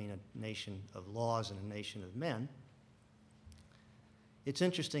between a nation of laws and a nation of men. It's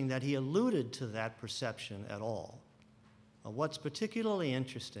interesting that he alluded to that perception at all. What's particularly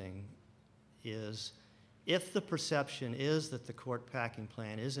interesting is if the perception is that the court packing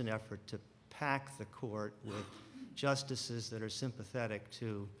plan is an effort to pack the court with justices that are sympathetic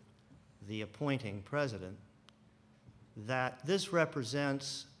to the appointing president, that this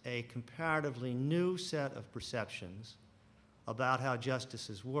represents a comparatively new set of perceptions about how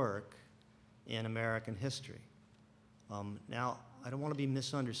justices work in American history. Now, I don't want to be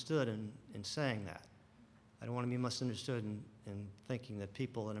misunderstood in saying that. I don't want to be misunderstood in thinking that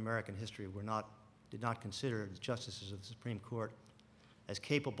people in American history did not consider the justices of the Supreme Court as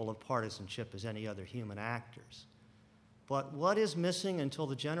capable of partisanship as any other human actors. But what is missing until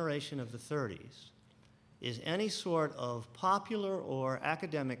the generation of the 30s is any sort of popular or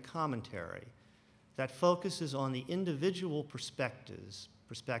academic commentary that focuses on the individual perspectives,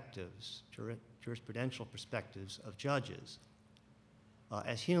 jurisprudential perspectives of judges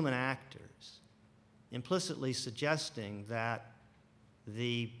as human actors, implicitly suggesting that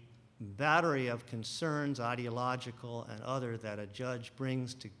the battery of concerns, ideological and other, that a judge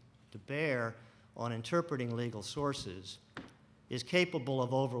brings to bear on interpreting legal sources is capable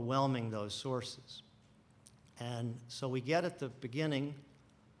of overwhelming those sources. And so we get at the beginning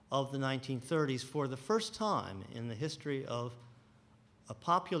of the 1930s, for the first time in the history of a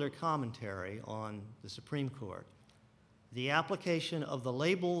popular commentary on the Supreme Court, the application of the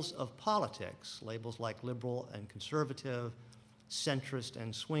labels of politics, labels like liberal and conservative, centrist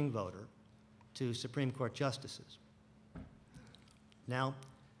and swing voter, to Supreme Court justices. Now,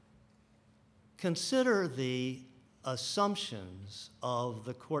 consider the assumptions of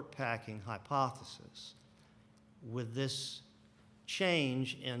the court packing hypothesis with this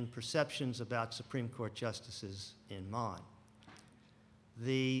change in perceptions about Supreme Court justices in mind.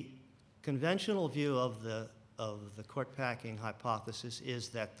 The conventional view of the court packing hypothesis is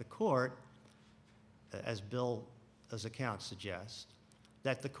that the court, as Bill's account suggests,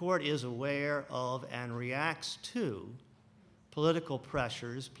 that the court is aware of and reacts to political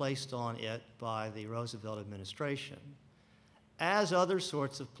pressures placed on it by the Roosevelt administration, as other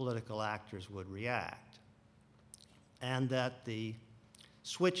sorts of political actors would react, and that the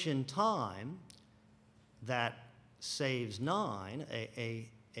switch in time that saves 9,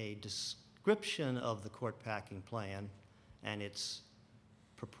 a description of the court packing plan and its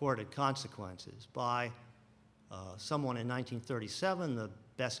purported consequences by someone in 1937. The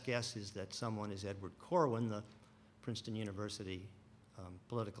best guess is that someone is Edward Corwin, the Princeton University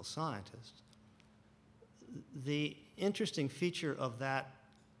political scientist. The interesting feature of that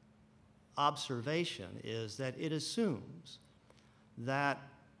observation is that it assumes that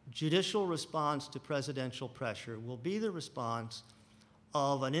judicial response to presidential pressure will be the response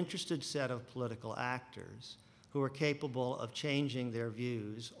of an interested set of political actors who are capable of changing their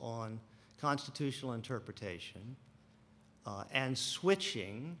views on constitutional interpretation and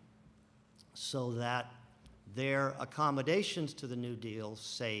switching so that their accommodations to the New Deal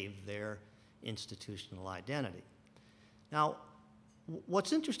save their institutional identity. Now,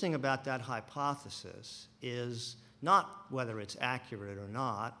 what's interesting about that hypothesis is not whether it's accurate or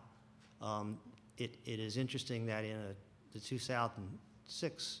not. It is interesting that in the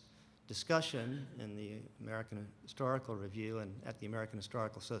 2006 discussion in the American Historical Review and at the American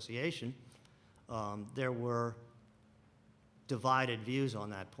Historical Association, there were divided views on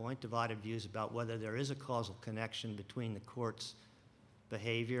that point, divided views about whether there is a causal connection between the court's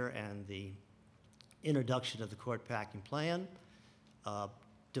behavior and the introduction of the court packing plan,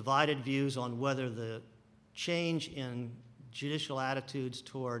 divided views on whether the change in judicial attitudes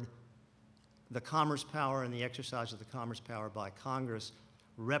toward the commerce power and the exercise of the commerce power by Congress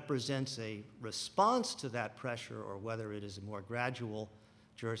represents a response to that pressure, or whether it is a more gradual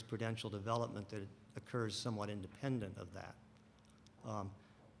jurisprudential development that occurs somewhat independent of that.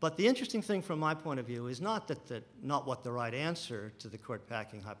 But the interesting thing from my point of view is not what the right answer to the court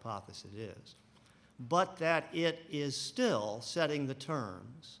packing hypothesis is, but that it is still setting the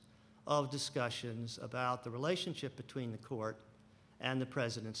terms of discussions about the relationship between the court and the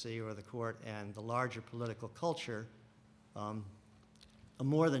presidency, or the court and the larger political culture,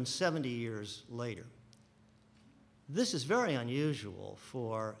 more than 70 years later. This is very unusual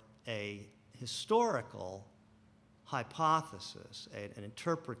for a historical hypothesis, an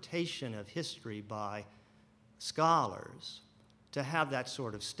interpretation of history by scholars, to have that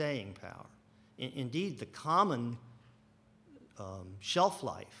sort of staying power. Indeed, the common shelf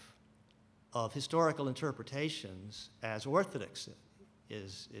life of historical interpretations as orthodoxy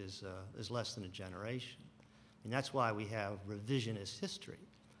is less than a generation. And that's why we have revisionist history,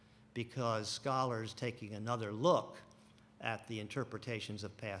 because scholars taking another look at the interpretations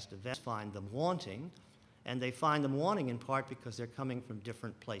of past events find them wanting, and they find them wanting in part because they're coming from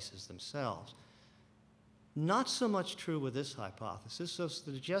different places themselves. Not so much true with this hypothesis, so the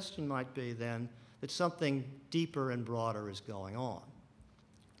suggestion might be then that something deeper and broader is going on.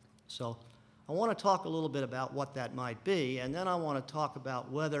 So I want to talk a little bit about what that might be, and then I want to talk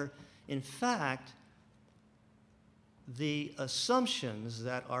about whether, in fact, the assumptions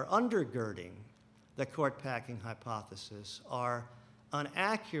that are undergirding the court packing hypothesis are an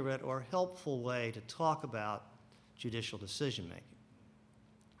accurate or helpful way to talk about judicial decision making.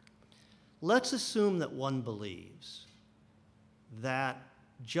 Let's assume that one believes that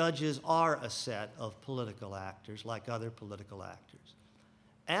judges are a set of political actors like other political actors,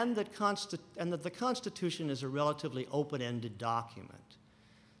 and that the Constitution is a relatively open-ended document,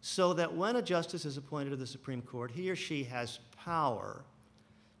 so that when a justice is appointed to the Supreme Court, he or she has power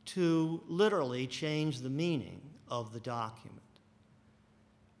to literally change the meaning of the document.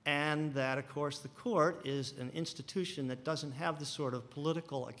 And that, of course, the court is an institution that doesn't have the sort of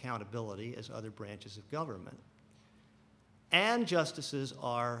political accountability as other branches of government. And justices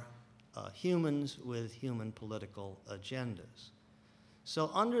are humans with human political agendas.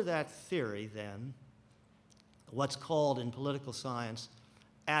 So under that theory, then, what's called in political science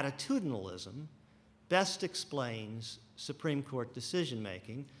attitudinalism best explains Supreme Court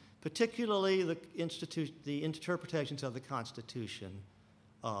decision-making, particularly the interpretations of the Constitution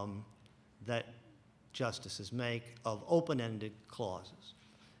that justices make of open-ended clauses.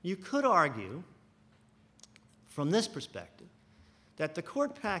 You could argue, from this perspective, that the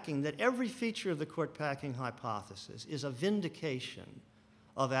court packing, that every feature of the court packing hypothesis is a vindication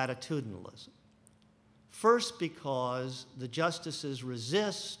of attitudinalism. First, because the justices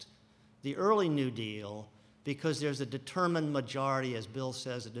resist the early New Deal because there's a determined majority, as Bill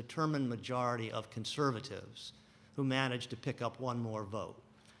says, a determined majority of conservatives who managed to pick up one more vote.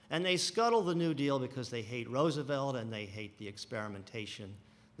 And they scuttle the New Deal because they hate Roosevelt and they hate the experimentation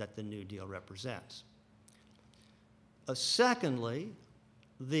that the New Deal represents. Secondly,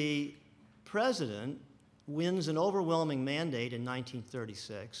 the president wins an overwhelming mandate in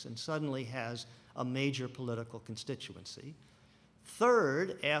 1936 and suddenly has a major political constituency.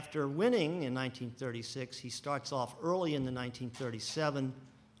 Third, after winning in 1936, he starts off early in the 1937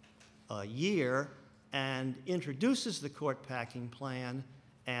 year and introduces the court packing plan,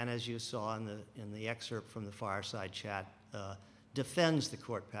 and as you saw in the excerpt from the fireside chat, defends the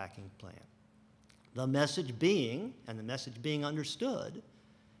court packing plan. The message being, and the message being understood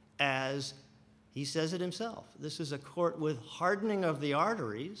as, he says it himself, this is a court with hardening of the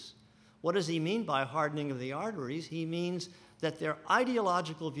arteries. What does he mean by hardening of the arteries? He means that their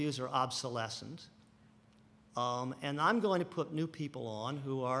ideological views are obsolescent, and I'm going to put new people on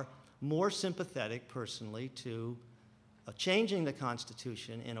who are more sympathetic personally to changing the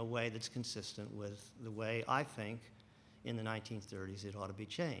Constitution in a way that's consistent with the way I think in the 1930s it ought to be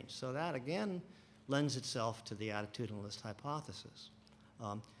changed. So that, again, lends itself to the attitudinalist hypothesis.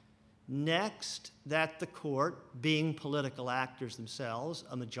 Next, that the court, being political actors themselves,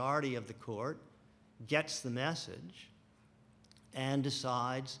 a majority of the court, gets the message and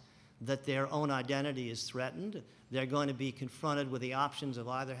decides that their own identity is threatened. They're going to be confronted with the options of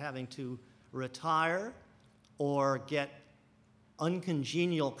either having to retire or get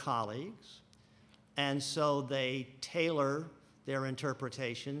uncongenial colleagues, and so they tailor their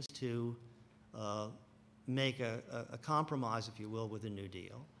interpretations to make a compromise, if you will, with the New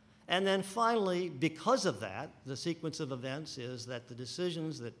Deal. And then finally, because of that, the sequence of events is that the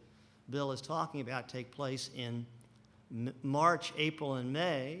decisions that Bill is talking about take place in March, April, and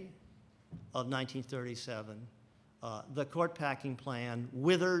May of 1937. The court packing plan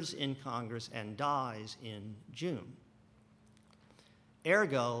withers in Congress and dies in June.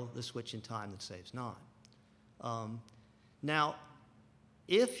 Ergo, the switch in time that saves nine. Now,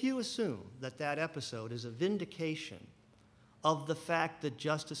 if you assume that that episode is a vindication of the fact that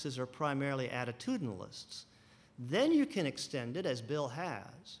justices are primarily attitudinalists, then you can extend it, as Bill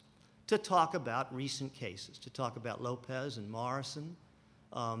has, to talk about recent cases, to talk about Lopez and Morrison,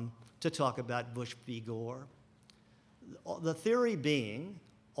 to talk about Bush v. Gore. The theory being,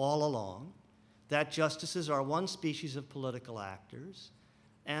 all along, that justices are one species of political actors,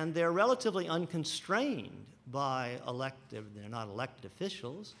 and they're relatively unconstrained by they're not elected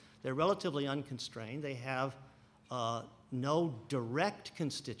officials, they're relatively unconstrained, they have no direct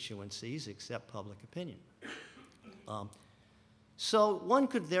constituencies except public opinion. So one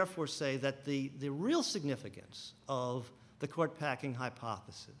could therefore say that the real significance of the court packing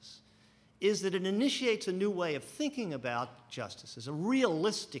hypothesis is that it initiates a new way of thinking about justices, a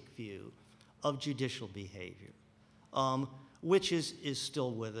realistic view of judicial behavior, which is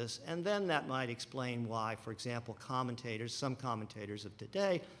still with us. And then that might explain why, for example, some commentators of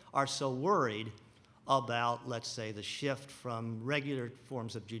today are so worried about, let's say, the shift from regular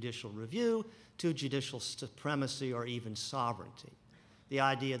forms of judicial review to judicial supremacy or even sovereignty. The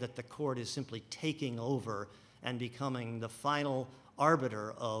idea that the court is simply taking over and becoming the final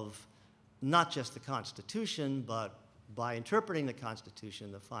arbiter of not just the Constitution, but by interpreting the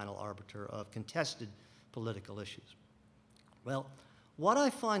Constitution, the final arbiter of contested political issues. Well, what I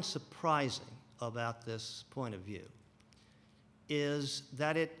find surprising about this point of view is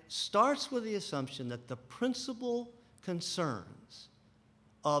that it starts with the assumption that the principal concerns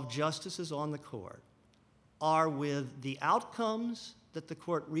of justices on the court are with the outcomes that the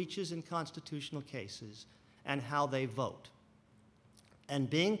court reaches in constitutional cases and how they vote. And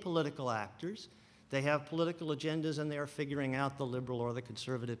being political actors, they have political agendas and they're figuring out the liberal or the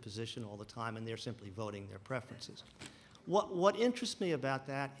conservative position all the time, and they're simply voting their preferences. What interests me about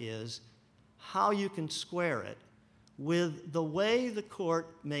that is how you can square it with the way the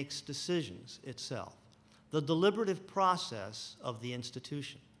court makes decisions itself, the deliberative process of the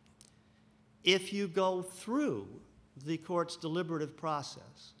institution. If you go through the court's deliberative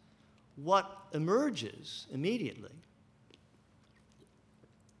process, what emerges immediately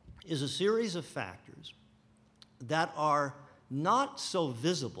is a series of factors that are not so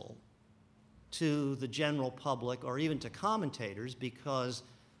visible to the general public or even to commentators, because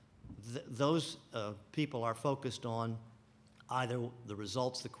those people are focused on either the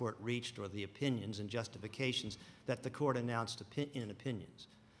results the court reached or the opinions and justifications that the court announced in opinions.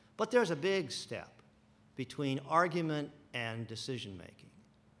 But there's a big step between argument and decision-making.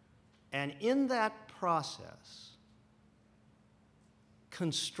 And in that process,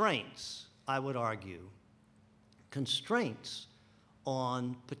 constraints, I would argue, constraints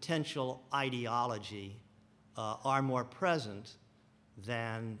on potential ideology are more present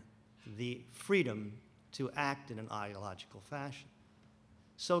than the freedom to act in an ideological fashion.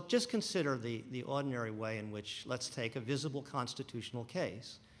 So just consider the ordinary way in which, let's take a visible constitutional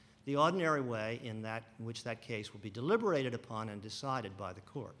case, the ordinary way in which that case will be deliberated upon and decided by the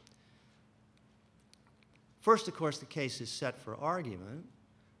court. First, of course, the case is set for argument,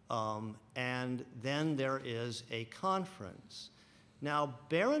 and then there is a conference. Now,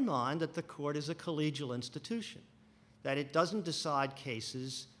 bear in mind that the court is a collegial institution, that it doesn't decide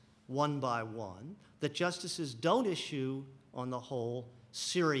cases one by one, that justices don't issue, on the whole,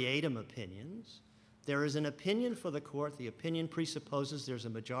 seriatim opinions. There is an opinion for the court. The opinion presupposes there's a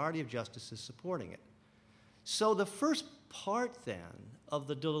majority of justices supporting it. So the first part, then, of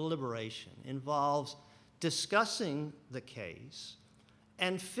the deliberation involves discussing the case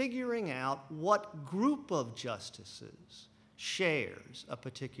and figuring out what group of justices shares a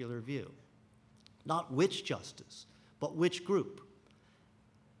particular view. Not which justice, but which group.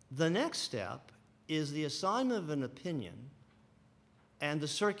 The next step is the assignment of an opinion and the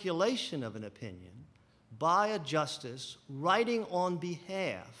circulation of an opinion by a justice writing on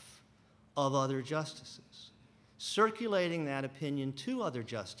behalf of other justices, circulating that opinion to other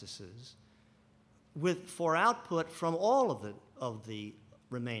justices for output from all of the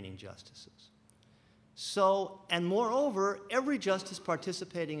remaining justices. So, and moreover, every justice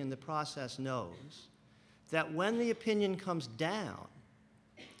participating in the process knows that when the opinion comes down,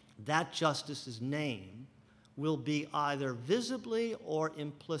 that justice's name will be either visibly or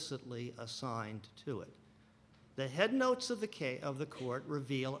implicitly assigned to it. The head notes of the court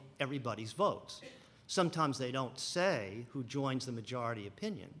reveal everybody's votes. Sometimes they don't say who joins the majority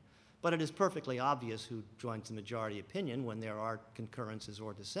opinion, but it is perfectly obvious who joins the majority opinion when there are concurrences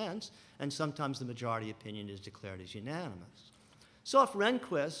or dissents, and sometimes the majority opinion is declared as unanimous. So if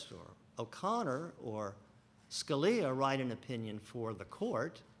Rehnquist or O'Connor or Scalia write an opinion for the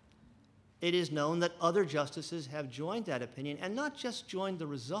court, it is known that other justices have joined that opinion, and not just joined the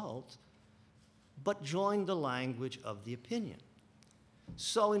result, but joined the language of the opinion.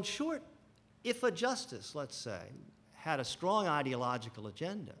 So in short, if a justice, let's say, had a strong ideological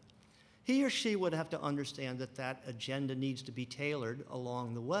agenda, he or she would have to understand that that agenda needs to be tailored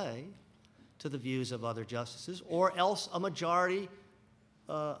along the way to the views of other justices, or else a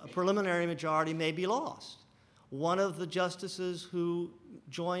preliminary majority may be lost. One of the justices who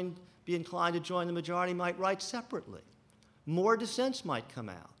be inclined to join the majority might write separately. More dissents might come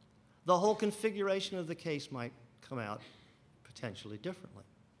out. The whole configuration of the case might come out potentially differently.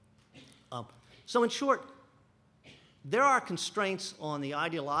 So in short, there are constraints on the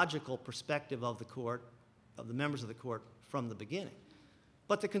ideological perspective of the court, of the members of the court from the beginning.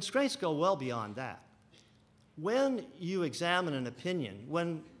 But the constraints go well beyond that. When you examine an opinion,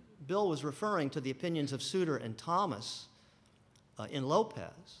 when Bill was referring to the opinions of Souter and Thomas in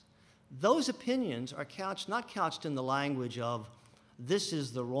Lopez, those opinions are not couched in the language of this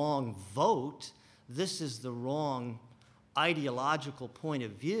is the wrong vote, this is the wrong ideological point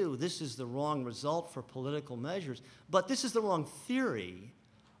of view, this is the wrong result for political measures, but this is the wrong theory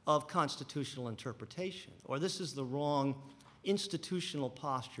of constitutional interpretation, or this is the wrong institutional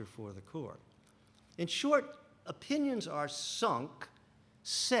posture for the court. In short, opinions are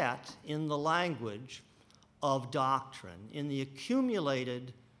set in the language of doctrine, in the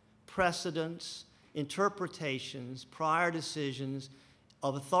accumulated precedents, interpretations, prior decisions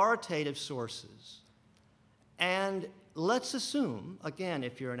of authoritative sources. And let's assume, again,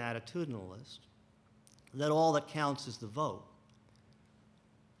 if you're an attitudinalist, that all that counts is the vote.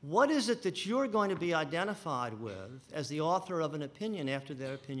 What is it that you're going to be identified with as the author of an opinion after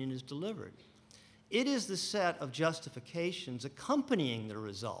that opinion is delivered? It is the set of justifications accompanying the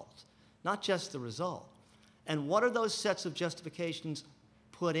result, not just the result. And what are those sets of justifications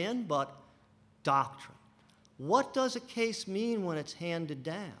put in but doctrine? What does a case mean when it's handed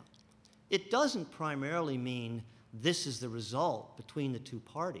down? It doesn't primarily mean this is the result between the two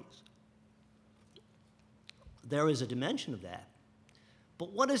parties. There is a dimension of that.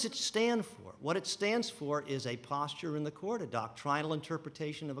 But what does it stand for? What it stands for is a posture in the court, a doctrinal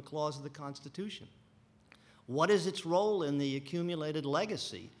interpretation of a clause of the Constitution. What is its role in the accumulated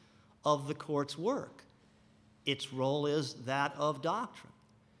legacy of the court's work? Its role is that of doctrine.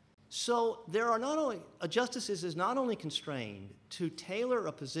 So a justice is not only constrained to tailor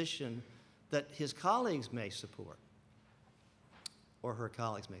a position that his colleagues may support, or her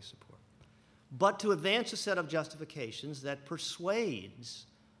colleagues may support, but to advance a set of justifications that persuades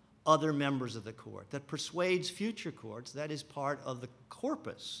other members of the court, that persuades future courts, that is part of the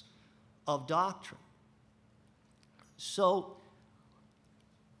corpus of doctrine. So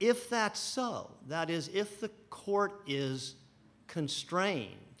if that's so, that is, if the court is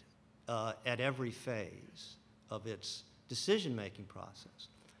constrained at every phase of its decision-making process,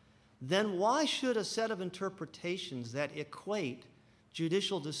 then why should a set of interpretations that equate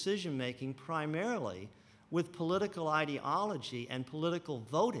judicial decision-making primarily with political ideology and political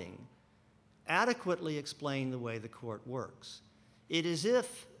voting adequately explain the way the court works? It is as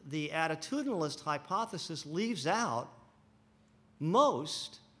if the attitudinalist hypothesis leaves out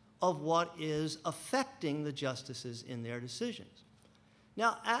most of what is affecting the justices in their decisions.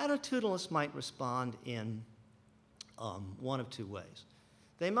 Now, attitudinalists might respond in one of two ways.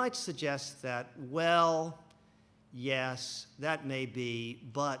 They might suggest that, well, yes, that may be,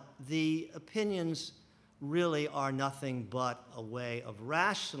 but the opinions really are nothing but a way of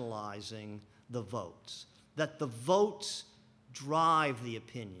rationalizing the votes, that the votes drive the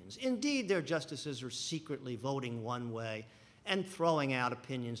opinions. Indeed, their justices are secretly voting one way and throwing out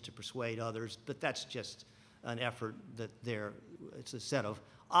opinions to persuade others, but that's just an effort that it's a set of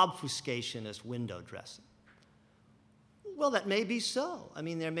obfuscationist window dressing. Well, that may be so. I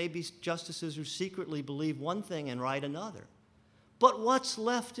mean, there may be justices who secretly believe one thing and write another. But what's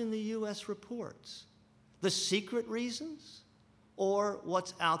left in the U.S. reports? The secret reasons or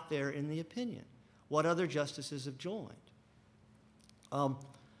what's out there in the opinion? what other justices have joined.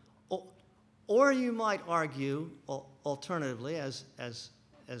 Or you might argue, alternatively, as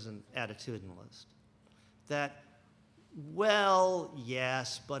an attitudinalist, that, well,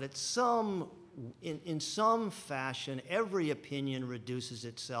 yes, but in some fashion, every opinion reduces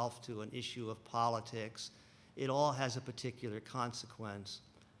itself to an issue of politics. It all has a particular consequence.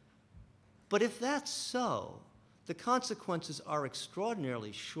 But if that's so, the consequences are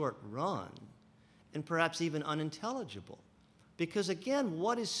extraordinarily short-run and perhaps even unintelligible. Because again,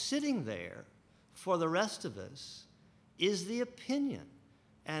 what is sitting there for the rest of us is the opinion,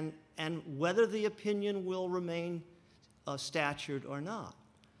 and whether the opinion will remain statured or not.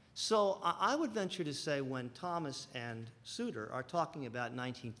 So I would venture to say when Thomas and Souter are talking about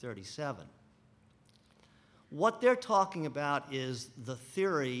 1937, what they're talking about is the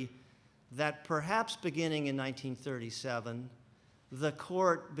theory that perhaps beginning in 1937, the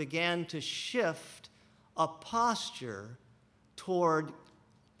court began to shift a posture toward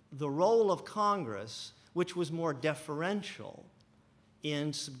the role of Congress, which was more deferential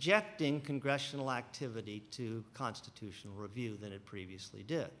in subjecting congressional activity to constitutional review than it previously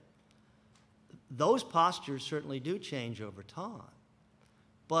did. Those postures certainly do change over time,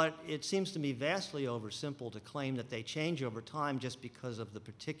 but it seems to me vastly oversimple to claim that they change over time just because of the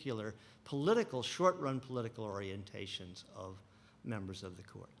particular short-run political orientations of members of the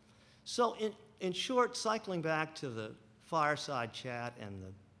court. So in short, cycling back to the fireside chat and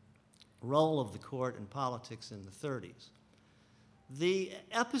the role of the court in politics in the 30s, the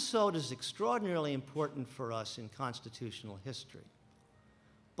episode is extraordinarily important for us in constitutional history,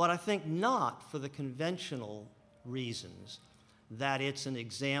 but I think not for the conventional reasons that it's an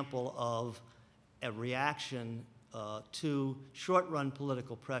example of a reaction to short-run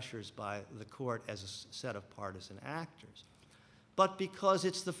political pressures by the court as a set of partisan actors, but because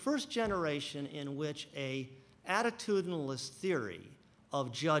it's the first generation in which a attitudinalist theory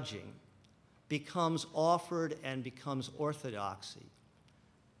of judging becomes offered and becomes orthodoxy.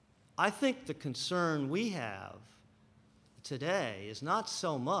 I think the concern we have today is not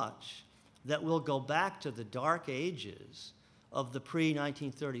so much that we'll go back to the dark ages of the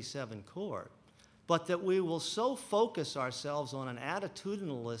pre-1937 court, but that we will so focus ourselves on an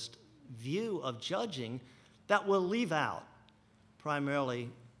attitudinalist view of judging that we'll leave out primarily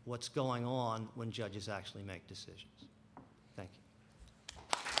what's going on when judges actually make decisions. Thank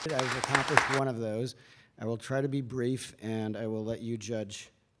you. I've accomplished one of those. I will try to be brief, and I will let you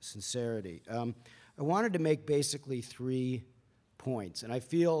judge sincerity. I wanted to make basically 3 points, and I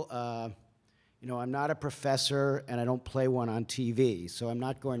feel, I'm not a professor, and I don't play one on TV, so I'm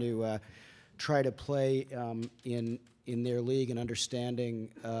not going to try to play in their league and understanding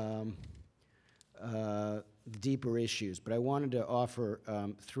deeper issues, but I wanted to offer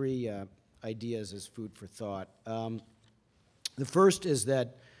 3 ideas as food for thought. The first is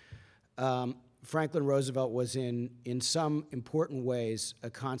that Franklin Roosevelt was in some important ways a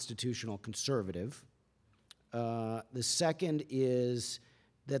constitutional conservative. The second is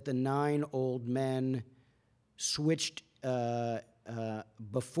that the 9 old men switched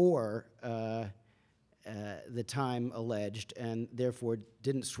before the time alleged, and therefore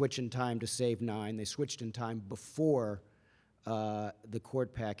didn't switch in time to save 9. They switched in time before the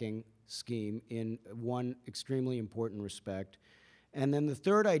court packing scheme in one extremely important respect. And then the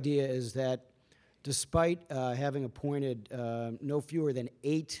third idea is that despite having appointed no fewer than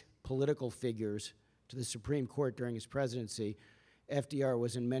 8 political figures to the Supreme Court during his presidency, FDR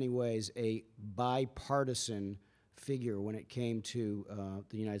was in many ways a bipartisan figure when it came to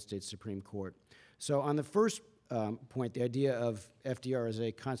the United States Supreme Court. So on the first point, the idea of FDR as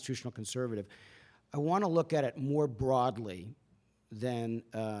a constitutional conservative, I want to look at it more broadly than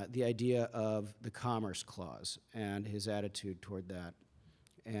the idea of the Commerce Clause and his attitude toward that,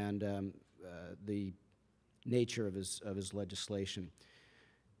 and the nature of his legislation.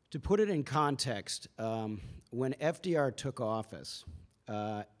 To put it in context, when FDR took office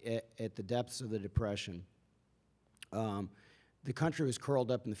at the depths of the Depression, the country was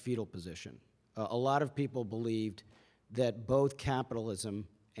curled up in the fetal position. A lot of people believed that both capitalism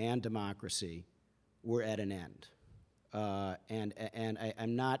and democracy were at an end. And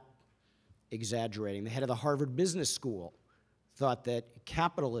I'm not exaggerating. The head of the Harvard Business School thought that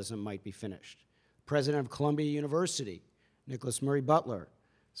capitalism might be finished. President of Columbia University, Nicholas Murray Butler,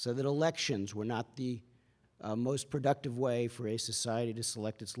 said that elections were not the most productive way for a society to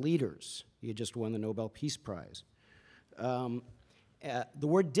select its leaders. He had just won the Nobel Peace Prize. The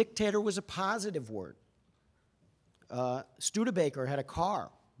word dictator was a positive word. Studebaker had a car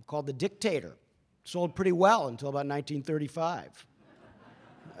called the Dictator. Sold pretty well until about 1935.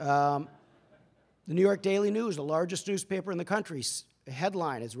 The New York Daily News, the largest newspaper in the country,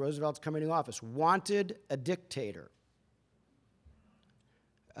 headline as Roosevelt's coming to office, "Wanted a dictator."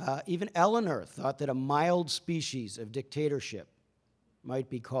 Even Eleanor thought that a mild species of dictatorship might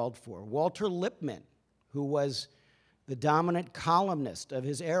be called for. Walter Lippmann, who was the dominant columnist of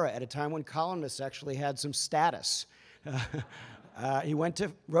his era at a time when columnists actually had some status, he went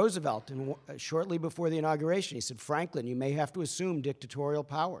to Roosevelt, and shortly before the inauguration, he said, "Franklin, you may have to assume dictatorial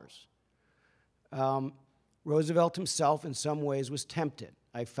powers." Roosevelt himself, in some ways, was tempted.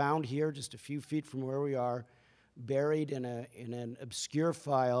 I found here, just a few feet from where we are, buried in an obscure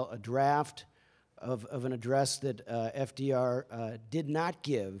file, a draft of an address that FDR did not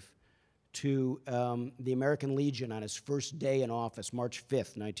give to the American Legion on his first day in office, March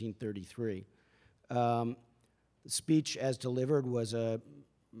 5th, 1933. The speech, as delivered, was a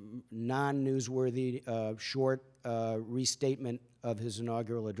non-newsworthy, short restatement of his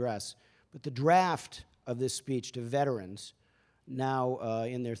inaugural address. But the draft of this speech to veterans, now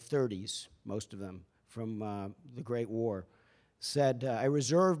in their 30s, most of them, from the Great War, said, "I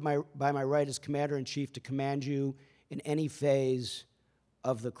reserve by my right as Commander-in-Chief to command you in any phase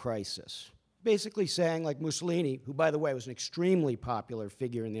of the crisis." Basically saying, like Mussolini, who, by the way, was an extremely popular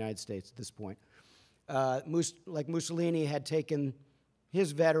figure in the United States at this point, like Mussolini had taken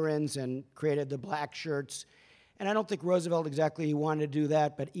his veterans and created the black shirts. And I don't think Roosevelt exactly wanted to do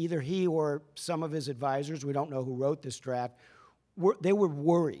that, but either he or some of his advisors, we don't know who wrote this draft, they were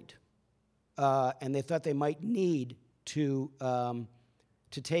worried. And they thought they might need to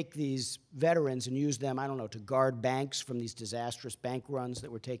take these veterans and use them, I don't know, to guard banks from these disastrous bank runs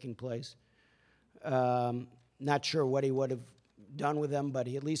that were taking place. Not sure what he would have done with them, but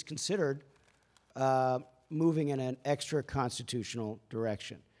he at least considered moving in an extra constitutional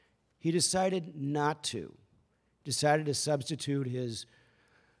direction. He decided not to. Decided to substitute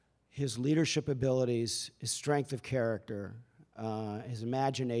his leadership abilities, his strength of character, his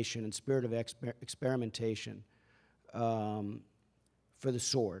imagination and spirit of experimentation for the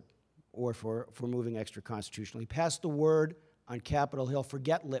sword or for moving extra constitutionally. He passed the word on Capitol Hill,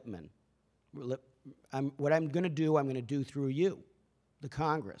 forget Lippmann. What I'm going to do through you, the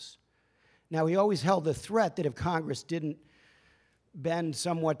Congress. Now, he always held the threat that if Congress didn't bend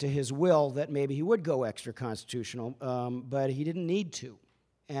somewhat to his will, that maybe he would go extra constitutional, but he didn't need to.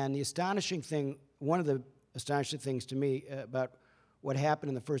 And the astonishing thing, one of the astonishing things to me about what happened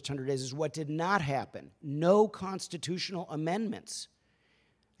in the first 100 days is what did not happen. No constitutional amendments.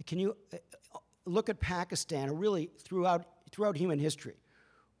 Can you look at Pakistan, or really throughout human history,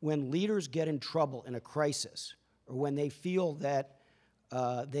 when leaders get in trouble in a crisis, or when they feel that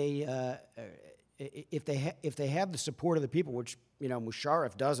if they have the support of the people, which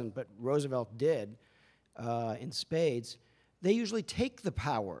Musharraf doesn't, but Roosevelt did in spades, they usually take the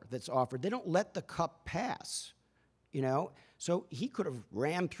power that's offered. They don't let the cup pass, So he could have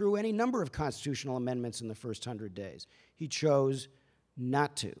rammed through any number of constitutional amendments in the first 100 days. He chose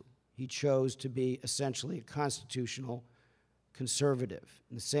not to. He chose to be essentially a constitutional conservative,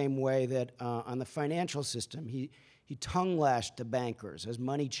 in the same way that on the financial system, he tongue-lashed the bankers as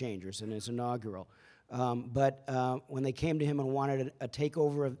money changers in his inaugural. But when they came to him and wanted a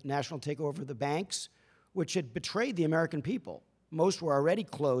national takeover of the banks, which had betrayed the American people, most were already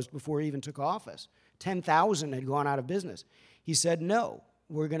closed before he even took office. 10,000 had gone out of business. He said, no,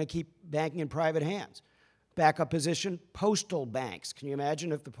 we're going to keep banking in private hands. Backup position, postal banks. Can you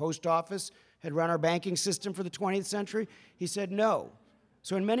imagine if the post office had run our banking system for the 20th century? He said no.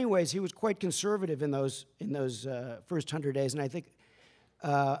 So in many ways, he was quite conservative in those first 100 days, and I think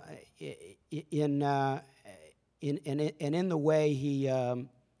in the way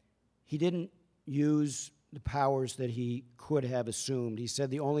he didn't use the powers that he could have assumed. He said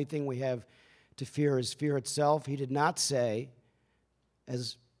the only thing we have to fear is fear itself. He did not say,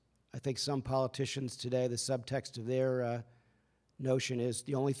 as I think some politicians today, the subtext of their notion is,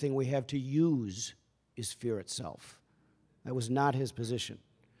 the only thing we have to use is fear itself. That was not his position.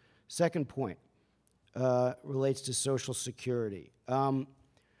 Second point relates to Social Security.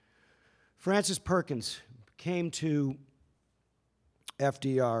 Francis Perkins came to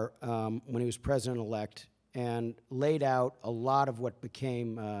FDR when he was president-elect and laid out a lot of what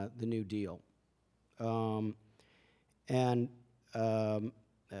became the New Deal.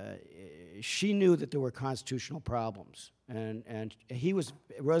 She knew that there were constitutional problems, and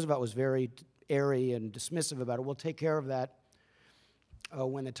Roosevelt was very airy and dismissive about it. We'll take care of that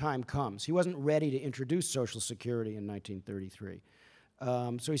when the time comes. He wasn't ready to introduce Social Security in 1933.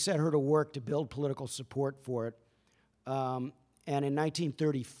 So he set her to work to build political support for it. And in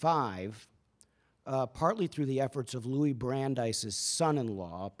 1935, partly through the efforts of Louis Brandeis's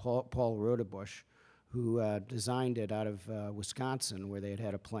son-in-law, Paul Rodebush, who designed it out of Wisconsin, where they had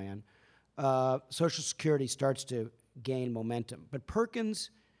had a plan, Social Security starts to gain momentum. But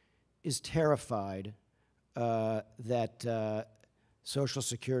Perkins is terrified that Social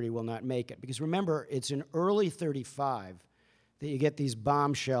Security will not make it. Because remember, it's in early 35 that you get these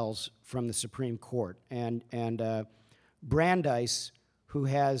bombshells from the Supreme Court. And Brandeis, who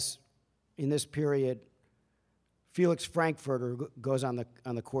has, in this period, Felix Frankfurter goes on the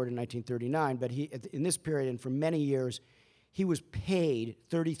court in 1939, but in this period and for many years, he was paid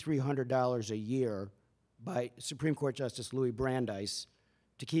 $3,300 a year by Supreme Court Justice Louis Brandeis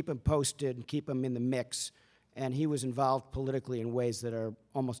to keep him posted and keep him in the mix, and he was involved politically in ways that are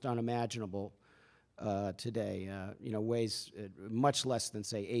almost unimaginable today. Ways much less than,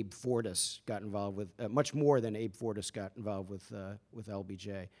 say, Abe Fortas got involved with, much more than Abe Fortas got involved with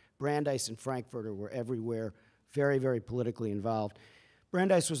LBJ. Brandeis and Frankfurter were everywhere, very, very politically involved.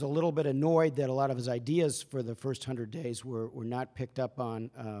 Brandeis was a little bit annoyed that a lot of his ideas for the first 100 days were not picked up on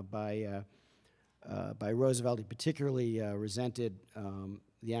by Roosevelt. He particularly resented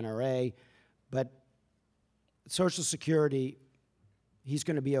the NRA, but Social Security, he's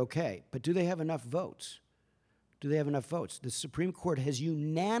going to be okay. But do they have enough votes? Do they have enough votes? The Supreme Court has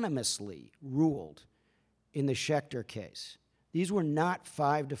unanimously ruled in the Schechter case. These were not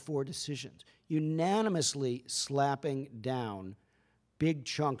 5-4 decisions, unanimously slapping down big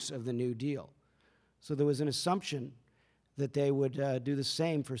chunks of the New Deal. So there was an assumption that they would do the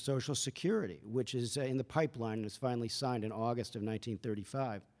same for Social Security, which is in the pipeline and was finally signed in August of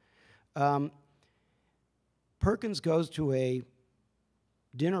 1935. Perkins goes to a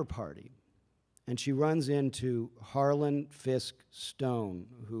dinner party, and she runs into Harlan Fiske Stone,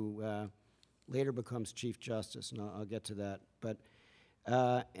 who later becomes Chief Justice, and I'll get to that. But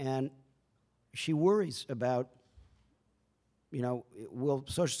and she worries about, will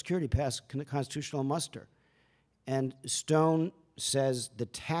Social Security pass constitutional muster? And Stone says, the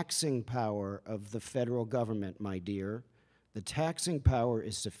taxing power of the federal government, my dear, the taxing power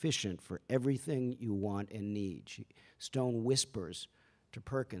is sufficient for everything you want and need. Stone whispers to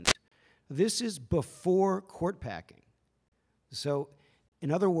Perkins. This is before court packing. So,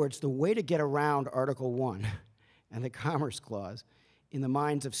 in other words, the way to get around Article 1 and the Commerce Clause in the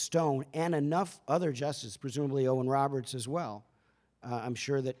minds of Stone and enough other justices, presumably Owen Roberts as well, I'm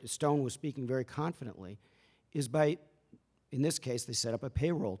sure that Stone was speaking very confidently, is by, in this case, they set up a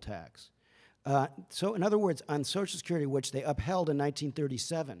payroll tax. So in other words, on Social Security, which they upheld in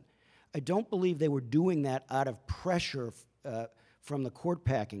 1937, I don't believe they were doing that out of pressure from the court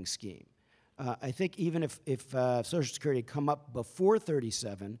packing scheme. I think even if Social Security had come up before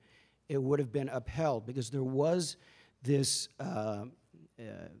 37, it would have been upheld because there was this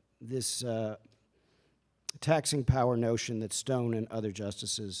taxing power notion that Stone and other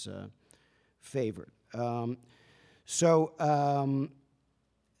justices favored.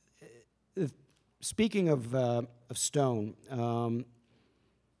 Speaking of Stone,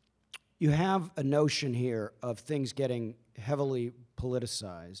 you have a notion here of things getting heavily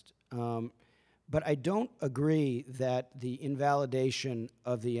politicized, but I don't agree that the invalidation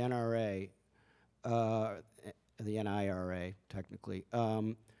of the NRA, the NIRA technically,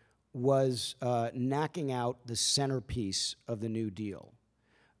 was knocking out the centerpiece of the New Deal.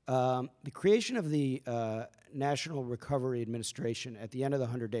 The creation of the National Recovery Administration at the end of the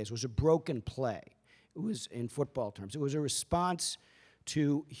 100 days was a broken play. It was, in football terms, it was a response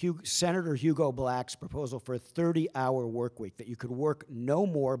to Senator Hugo Black's proposal for a 30-hour work week, that you could work no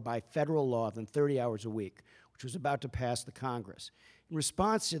more by federal law than 30 hours a week, which was about to pass the Congress. In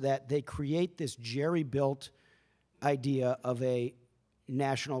response to that, they create this jerry-built idea of a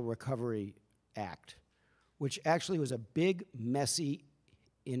National Recovery Act, which actually was a big, messy,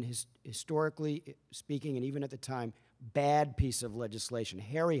 historically speaking, and even at the time, bad piece of legislation.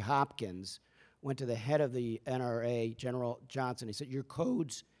 Harry Hopkins went to the head of the NRA, General Johnson. He said, your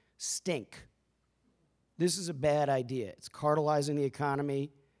codes stink. This is a bad idea. It's cartelizing the economy.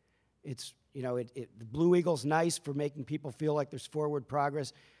 It's, the Blue Eagle's nice for making people feel like there's forward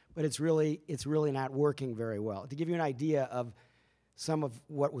progress, but it's really not working very well. To give you an idea of some of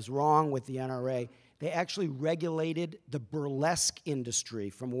what was wrong with the NRA, they actually regulated the burlesque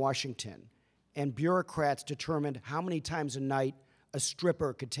industry from Washington, and bureaucrats determined how many times a night a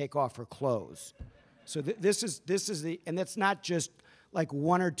stripper could take off her clothes. So this is and that's not just like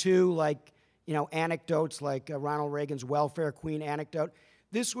one or two anecdotes like Ronald Reagan's welfare queen anecdote.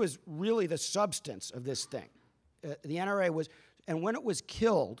 This was really the substance of this thing. The NRA was, and when it was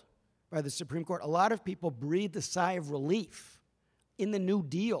killed by the Supreme Court, a lot of people breathed a sigh of relief. In the New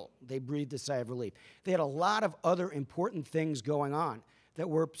Deal, they breathed a sigh of relief. They had a lot of other important things going on. that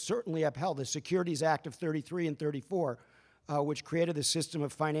were certainly upheld. The Securities Act of 33 and 34, which created the system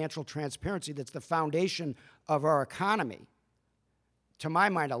of financial transparency that's the foundation of our economy, to my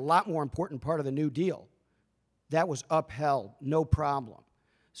mind, a lot more important part of the New Deal, that was upheld, no problem.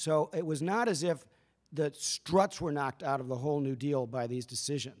 So it was not as if the struts were knocked out of the whole New Deal by these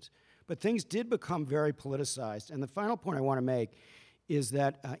decisions. But things did become very politicized. And the final point I want to make is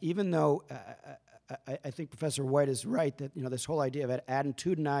that even though I think Professor White is right that this whole idea of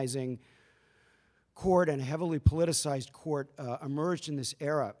attitudinizing court and heavily politicized court emerged in this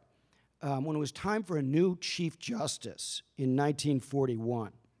era, when it was time for a new Chief Justice in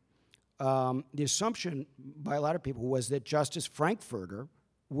 1941, the assumption by a lot of people was that Justice Frankfurter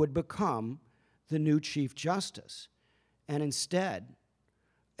would become the new Chief Justice. And instead,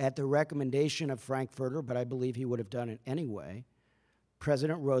 at the recommendation of Frankfurter, but I believe he would have done it anyway,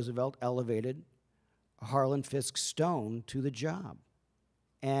 President Roosevelt elevated Harlan Fiske Stone to the job.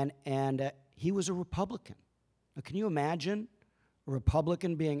 And he was a Republican. Now, can you imagine a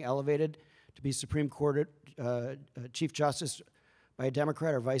Republican being elevated to be Supreme Court Chief Justice by a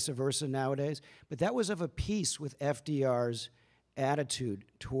Democrat or vice versa nowadays? But that was of a piece with FDR's attitude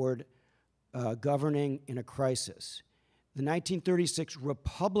toward governing in a crisis. The 1936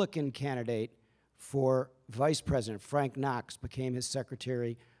 Republican candidate for vice president, Frank Knox, became his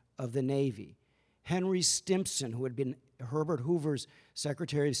Secretary of the Navy. Henry Stimson, who had been Herbert Hoover's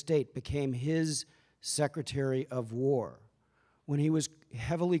Secretary of State, became his Secretary of War. When he was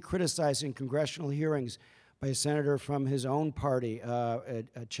heavily criticized in congressional hearings by a senator from his own party,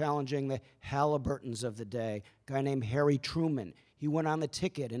 challenging the Halliburtons of the day, a guy named Harry Truman, he went on the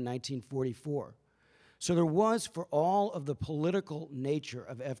ticket in 1944. So there was, for all of the political nature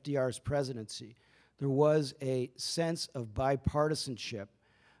of FDR's presidency, there was a sense of bipartisanship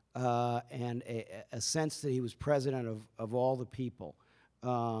and a sense that he was president of all the people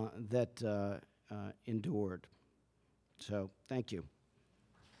that endured. So, thank you.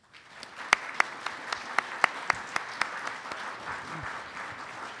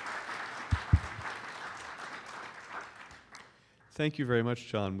 Thank you very much,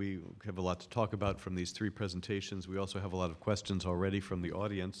 John. We have a lot to talk about from these three presentations. We also have a lot of questions already from the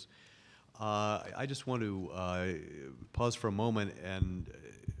audience. I just want to pause for a moment and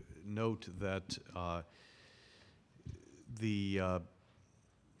note that the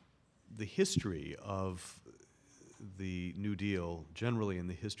history of the New Deal, generally in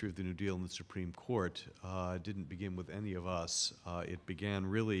the history of the New Deal in the Supreme Court, didn't begin with any of us. It began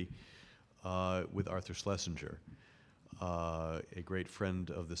really with Arthur Schlesinger, a great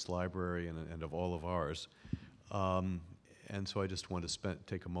friend of this library and of all of ours. And so I just want to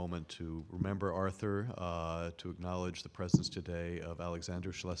take a moment to remember Arthur, to acknowledge the presence today of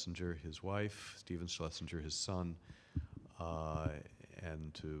Alexander Schlesinger, his wife, Stephen Schlesinger, his son,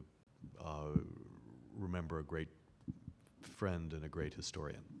 and to remember a great friend and a great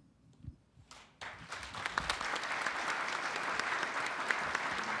historian.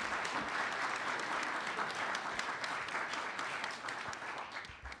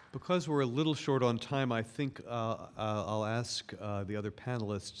 Because we're a little short on time, I think I'll ask the other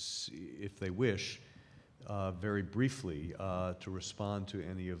panelists, if they wish, very briefly to respond to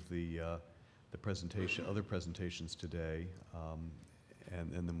any of the other presentations today,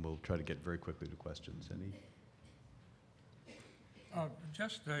 and then we'll try to get very quickly to questions. Any?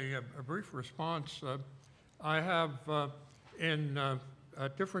 Just a brief response. I have,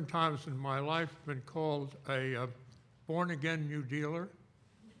 at different times in my life, been called a born-again New Dealer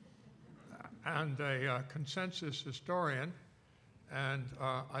and a consensus historian, and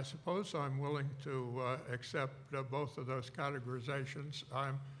I suppose I'm willing to accept both of those categorizations.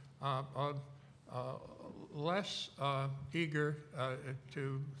 I'm less eager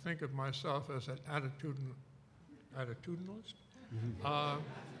to think of myself as an attitudinalist,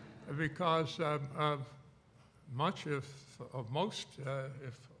 because much if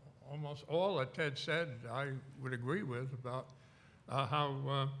almost all that Ted said I would agree with about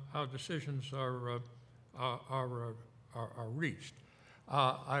how decisions are reached.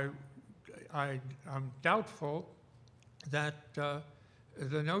 I'm doubtful that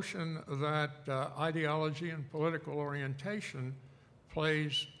the notion that ideology and political orientation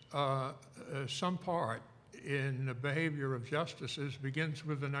plays some part in the behavior of justices begins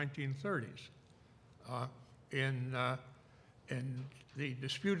with the 1930s. In the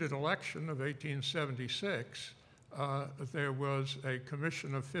disputed election of 1876, there was a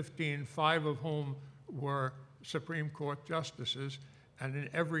commission of 15, 5 of whom were Supreme Court justices, and in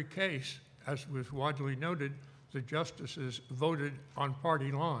every case, as was widely noted, the justices voted on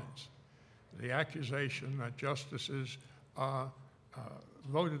party lines. The accusation that justices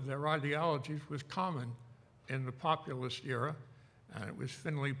loaded their ideologies was common in the populist era, and it was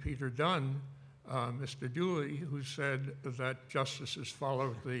Finley Peter Dunn, Mr. Dooley, who said that justices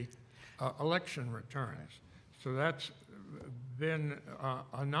followed the election returns. So that's been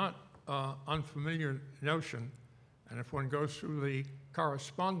a not unfamiliar notion, and if one goes through the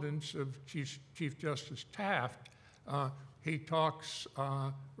correspondence of Chief Justice Taft, he talks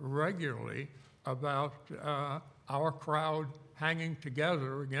regularly about our crowd hanging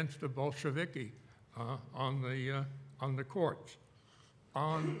together against the Bolsheviki on the courts.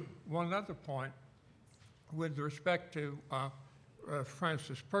 On one other point, with respect to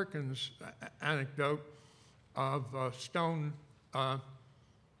Francis Perkins' anecdote of Stone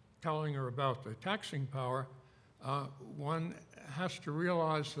telling her about the taxing power, one has to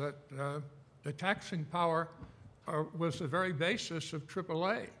realize that the taxing power was the very basis of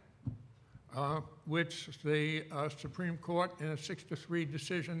AAA, which the Supreme Court in a 6-3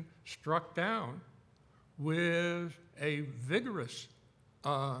 decision struck down with a vigorous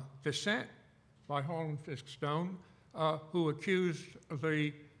dissent by Holland Fisk Stone, who accused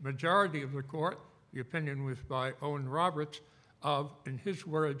the majority of the court, the opinion was by Owen Roberts, of, in his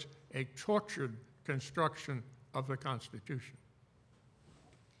words, a tortured construction of the Constitution.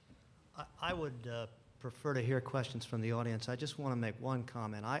 I would prefer to hear questions from the audience. I just want to make one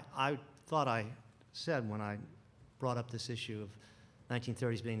comment. I thought I said when I brought up this issue of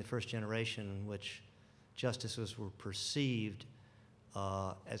 1930s being the first generation in which justices were perceived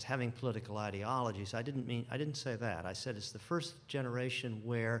as having political ideologies. I didn't say that. I said it's the first generation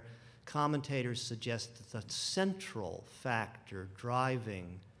where commentators suggest that the central factor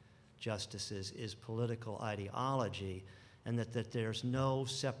driving justices is political ideology, and that there's no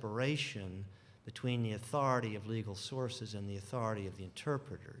separation between the authority of legal sources and the authority of the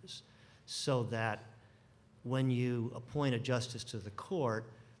interpreters, so that when you appoint a justice to the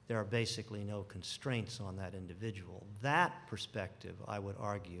court, there are basically no constraints on that individual. That perspective, I would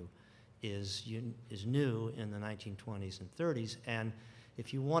argue, is new in the 1920s and 30s. And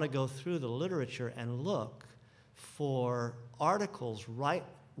if you want to go through the literature and look for articles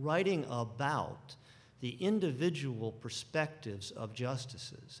writing about the individual perspectives of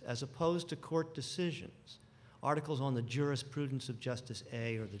justices as opposed to court decisions, articles on the jurisprudence of Justice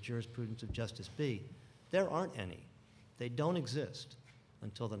A or the jurisprudence of Justice B, there aren't any. They don't exist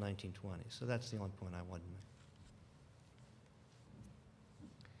until the 1920s. So that's the only point I wanted to make.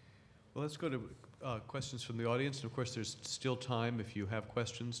 Well, let's go to questions from the audience. And of course, there's still time if you have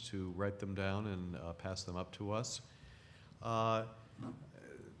questions to write them down and pass them up to us.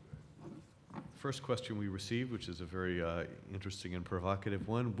 First question we received, which is a very interesting and provocative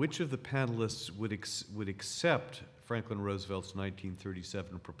one. Which of the panelists would accept Franklin Roosevelt's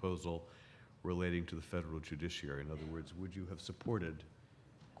 1937 proposal relating to the federal judiciary? In other words, would you have supported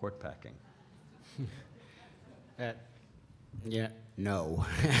court packing? Yeah, no.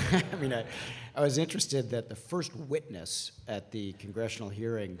 I mean, I was interested that the first witness at the congressional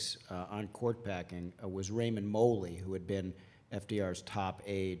hearings on court packing was Raymond Moley, who had been FDR's top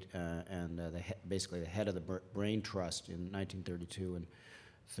aide and basically the head of the Brain Trust in 1932 and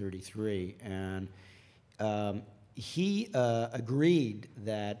 33. And he agreed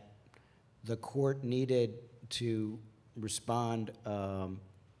that the court needed to respond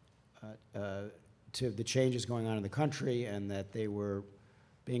to the changes going on in the country and that they were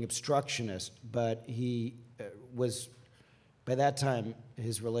being obstructionist. But he was, by that time,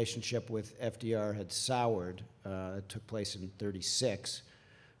 his relationship with FDR had soured. It took place in 36.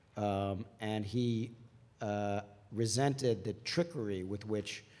 And he resented the trickery with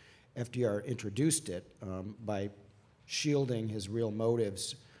which FDR introduced it by shielding his real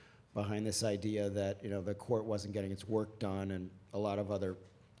motives behind this idea that, the court wasn't getting its work done and a lot of other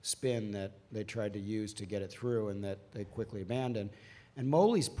spin that they tried to use to get it through and that they quickly abandoned. And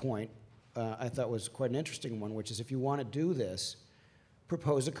Moley's point, I thought, was quite an interesting one, which is if you want to do this,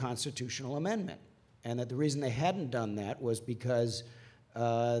 propose a constitutional amendment. And that the reason they hadn't done that was because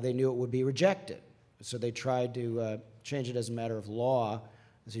they knew it would be rejected. So they tried to change it as a matter of law,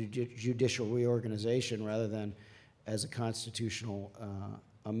 as a judicial reorganization, rather than as a constitutional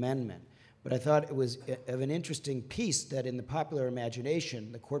amendment. But I thought it was of an interesting piece that in the popular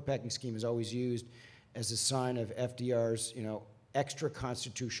imagination, the court packing scheme is always used as a sign of FDR's, extra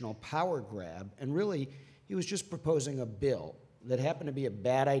constitutional power grab. And really, he was just proposing a bill that happened to be a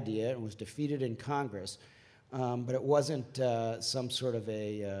bad idea and was defeated in Congress. But it wasn't some sort of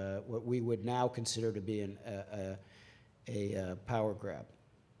what we would now consider to be a power grab.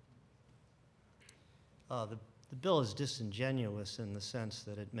 The bill is disingenuous in the sense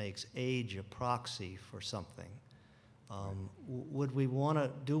that it makes age a proxy for something. Would we want to,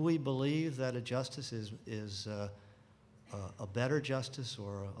 do we believe that a justice is a better justice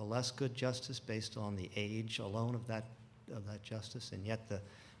or a less good justice based on the age alone of that justice? And yet the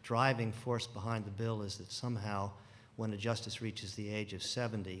driving force behind the bill is that somehow when a justice reaches the age of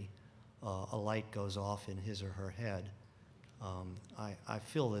 70, a light goes off in his or her head. I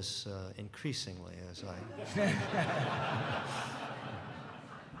feel this increasingly as I...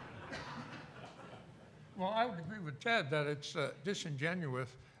 Well, I would agree with Ted that it's disingenuous.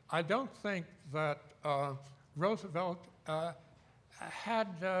 I don't think that Roosevelt had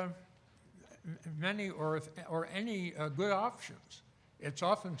many or any good options. It's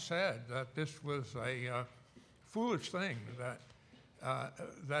often said that this was a foolish thing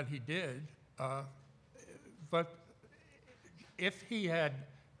that he did, but if he had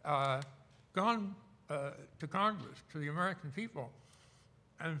gone to Congress, to the American people,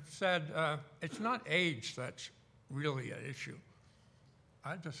 and said, it's not age that's really at issue.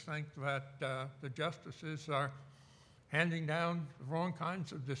 I just think that the justices are handing down the wrong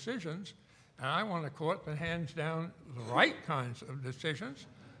kinds of decisions, and I want a court that hands down the right kinds of decisions.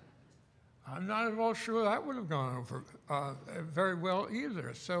 I'm not at all sure that would have gone over very well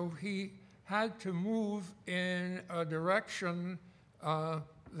either. So he had to move in a direction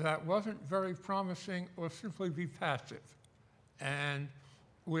that wasn't very promising or simply be passive. And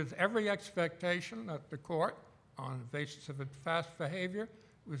with every expectation that the court, on the basis of its past behavior,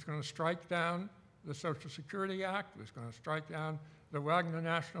 was going to strike down the Social Security Act, was going to strike down the Wagner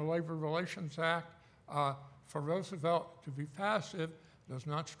National Labor Relations Act. For Roosevelt to be passive does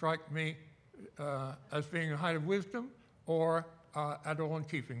not strike me as being a height of wisdom or at all in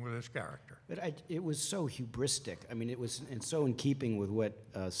keeping with his character. But it was so hubristic. I mean, it was so in keeping with what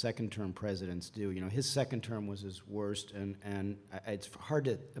second-term presidents do. You know, his second term was his worst, and it's hard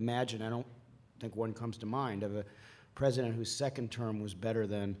to imagine, I don't think one comes to mind, of a president whose second term was better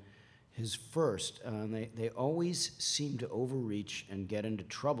than his first. They always seem to overreach and get into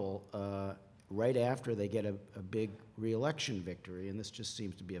trouble right after they get a big re-election victory, and this just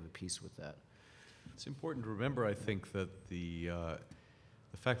seems to be of a piece with that. It's important to remember, I think, that the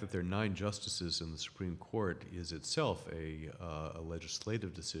fact that there are 9 justices in the Supreme Court is itself a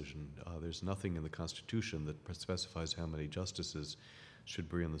legislative decision. There's nothing in the Constitution that specifies how many justices should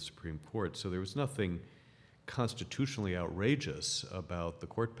be in the Supreme Court. So there was nothing constitutionally outrageous about the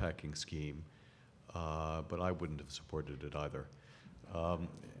court packing scheme, but I wouldn't have supported it either.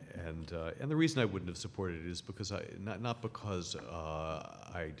 And the reason I wouldn't have supported it is because not because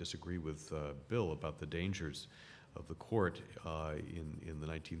I disagree with Bill about the dangers of the court in the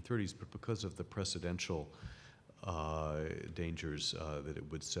 1930s, but because of the precedential dangers that it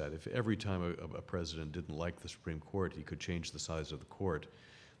would set. If every time a president didn't like the Supreme Court, he could change the size of the court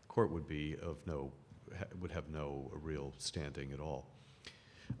would be would have no real standing at all.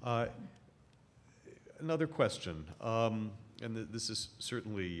 Another question. And this is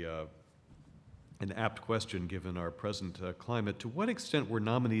certainly an apt question given our present climate. To what extent were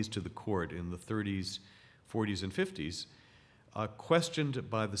nominees to the court in the 30s, 40s, and 50s questioned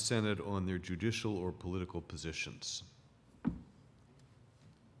by the Senate on their judicial or political positions?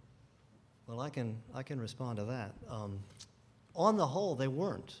 Well, I can respond to that. On the whole, they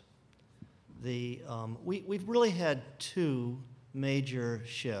weren't. We've really had 2 major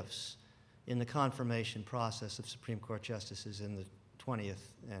shifts in the confirmation process of Supreme Court justices in the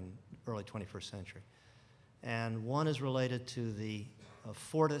 20th and early 21st century. And one is related to the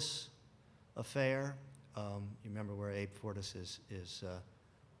Fortas affair. You remember where Abe Fortas is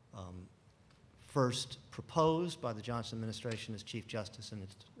first proposed by the Johnson administration as Chief Justice and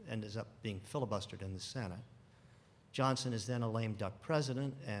it ends up being filibustered in the Senate. Johnson is then a lame duck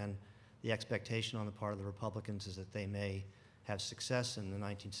president, and the expectation on the part of the Republicans is that they may have success in the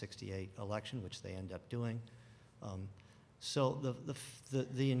 1968 election, which they end up doing. So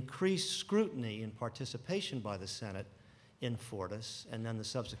the increased scrutiny and participation by the Senate in Fortas, and then the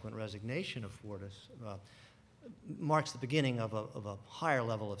subsequent resignation of Fortas, marks the beginning of a higher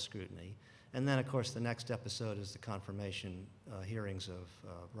level of scrutiny. And then, of course, the next episode is the confirmation hearings of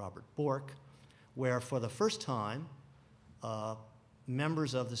Robert Bork, where for the first time,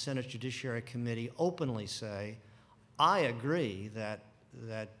 members of the Senate Judiciary Committee openly say, I agree that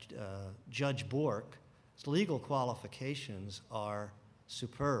Judge Bork's legal qualifications are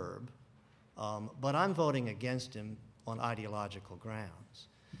superb, but I'm voting against him on ideological grounds.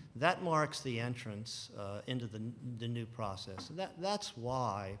 That marks the entrance into the new process. That's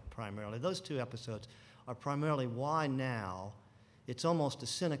why, primarily, those 2 episodes are primarily why now it's almost a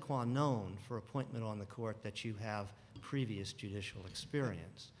sine qua non for appointment on the court that you have previous judicial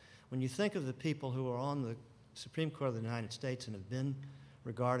experience. When you think of the people who are on the Supreme Court of the United States and have been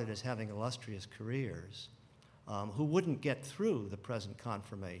regarded as having illustrious careers, who wouldn't get through the present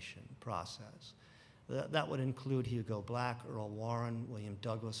confirmation process. That would include Hugo Black, Earl Warren, William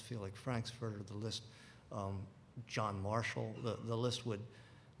Douglas, Felix Frankfurter, the list, John Marshall, the list would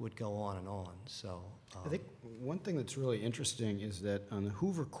go on and on. So I think one thing that's really interesting is that on the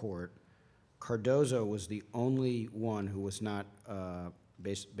Hoover Court, Cardozo was the only one who was not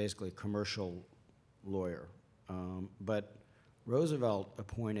basically a commercial lawyer. But Roosevelt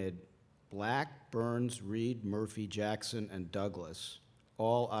appointed Black, Burns, Reed, Murphy, Jackson, and Douglas,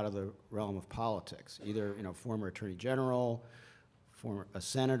 all out of the realm of politics, either former attorney general, a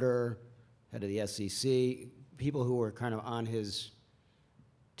senator, head of the SEC, people who were kind of on his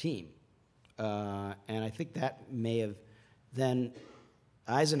team. And I think that may have then,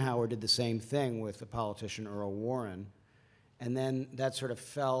 Eisenhower did the same thing with the politician Earl Warren, and then that sort of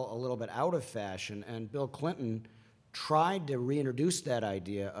fell a little bit out of fashion, and Bill Clinton tried to reintroduce that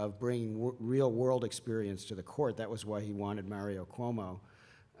idea of bringing real world experience to the court. That was why he wanted Mario Cuomo,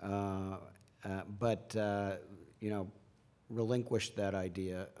 but relinquished that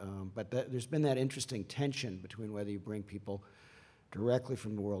idea. But there's been that interesting tension between whether you bring people directly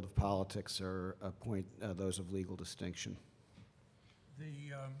from the world of politics or appoint those of legal distinction.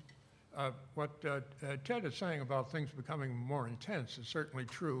 What Ted is saying about things becoming more intense is certainly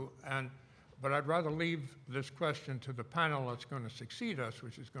true, but I'd rather leave this question to the panel that's going to succeed us,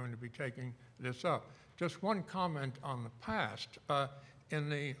 which is going to be taking this up. Just one comment on the past. In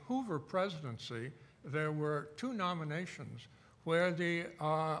the Hoover presidency, there were 2 nominations where the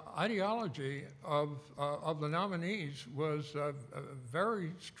ideology of the nominees was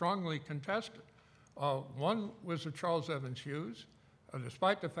very strongly contested. One was of Charles Evans Hughes,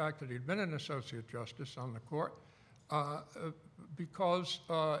 despite the fact that he'd been an associate justice on the court, because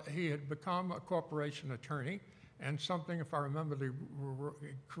he had become a corporation attorney, and something, if I remember the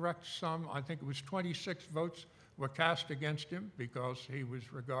correct sum, I think it was 26 votes were cast against him because he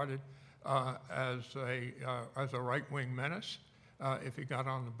was regarded as a right-wing menace if he got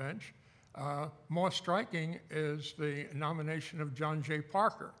on the bench. More striking is the nomination of John J.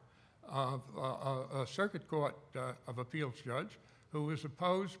 Parker, a circuit court of appeals judge, who was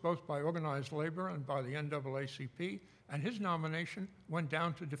opposed both by organized labor and by the NAACP, and his nomination went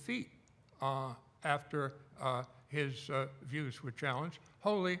down to defeat after his views were challenged,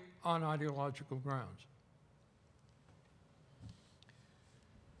 wholly on ideological grounds.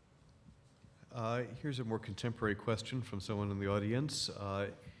 Here's a more contemporary question from someone in the audience.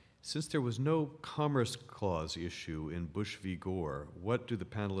 Since there was no Commerce Clause issue in Bush v. Gore, what do the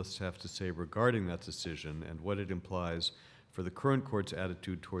panelists have to say regarding that decision and what it implies for the current court's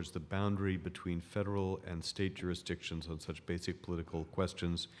attitude towards the boundary between federal and state jurisdictions on such basic political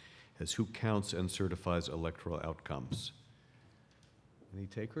questions as who counts and certifies electoral outcomes? Any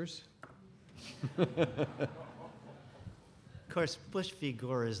takers? Of course, Bush v.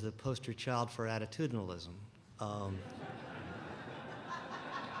 Gore is the poster child for attitudinalism.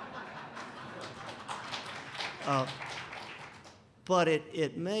 But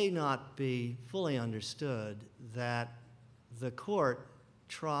it may not be fully understood that the court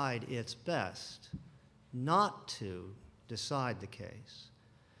tried its best not to decide the case.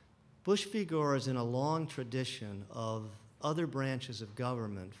 Bush v. Gore is in a long tradition of other branches of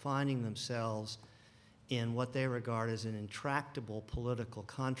government finding themselves in what they regard as an intractable political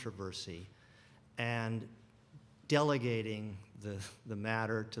controversy and delegating the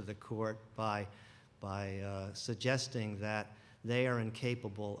matter to the court by suggesting that they are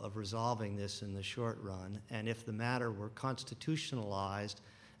incapable of resolving this in the short run, and if the matter were constitutionalized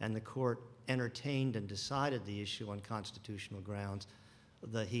and the court entertained and decided the issue on constitutional grounds,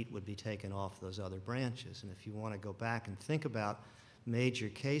 the heat would be taken off those other branches. And if you want to go back and think about major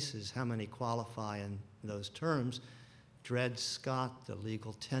cases, how many qualify in those terms? Dred Scott, the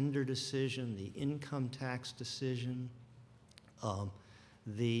legal tender decision, the income tax decision,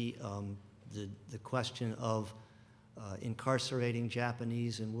 the question of incarcerating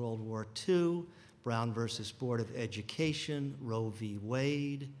Japanese in World War II, Brown versus Board of Education, Roe v.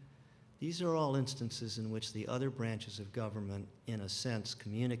 Wade. These are all instances in which the other branches of government, in a sense,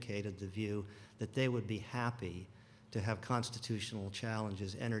 communicated the view that they would be happy to have constitutional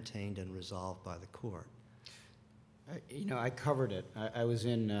challenges entertained and resolved by the court. I covered it. I was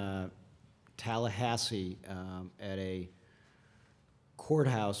in Tallahassee at a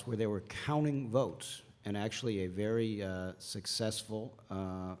courthouse where they were counting votes, and actually a very successful,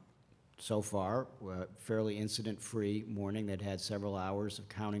 so far, fairly incident-free morning that had several hours of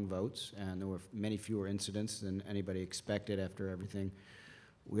counting votes, and there were many fewer incidents than anybody expected after everything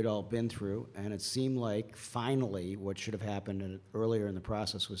we'd all been through, and it seemed like finally what should have happened earlier in the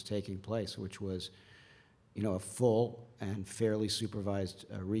process was taking place, which was, a full and fairly supervised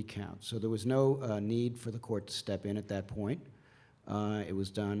recount. So there was no need for the court to step in at that point. It was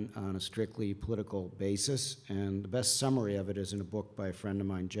done on a strictly political basis, and the best summary of it is in a book by a friend of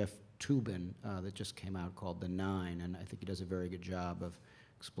mine, Jeff Toobin, that just came out called The Nine, and I think he does a very good job of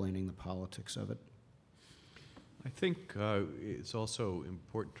explaining the politics of it. I think it's also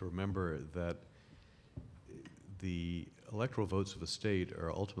important to remember that the electoral votes of a state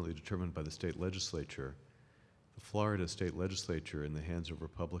are ultimately determined by the state legislature. The Florida state legislature, in the hands of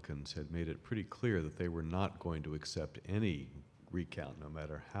Republicans, had made it pretty clear that they were not going to accept any recount, no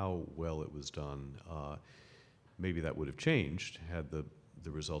matter how well it was done. Maybe that would have changed had the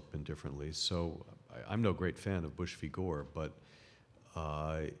result been differently. So I'm no great fan of Bush v. Gore, but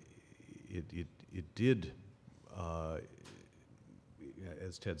it did,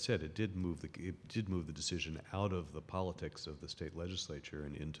 as Ted said, it did move the decision out of the politics of the state legislature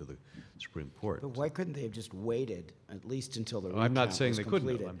and into the Supreme Court. But why couldn't they have just waited at least until the recount I'm not saying was they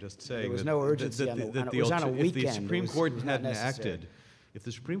completed? couldn't. I'm just saying there was that, no urgency it was on a weekend. If the Supreme Court was not hadn't necessary. acted, if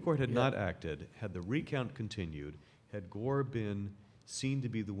the Supreme Court had not acted, had the recount continued, had Gore been seen to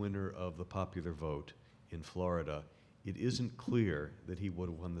be the winner of the popular vote in Florida, it isn't clear that he would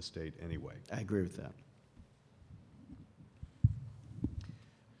have won the state anyway. I agree with that.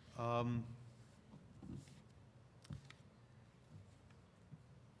 Well,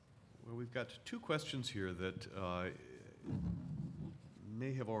 we've got two questions here that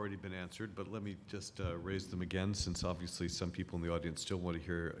may have already been answered, but let me just raise them again, since obviously some people in the audience still want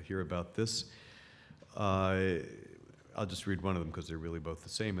to hear about this. I'll just read one of them because they're really both the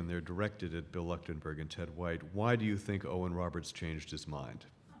same, and they're directed at Bill Luchtenberg and Ted White. Why do you think Owen Roberts changed his mind?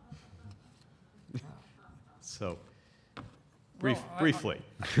 So, briefly.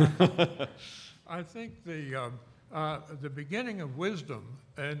 I think the beginning of wisdom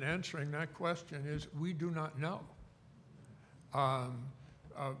in answering that question is we do not know.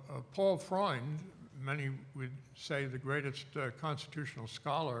 Paul Freund, many would say the greatest constitutional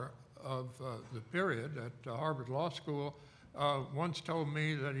scholar of the period at Harvard Law School, once told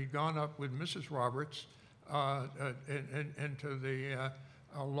me that he'd gone up with Mrs. Roberts into the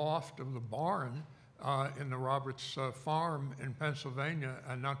loft of the barn in the Roberts farm in Pennsylvania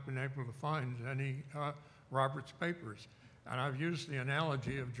and not been able to find any Roberts papers. And I've used the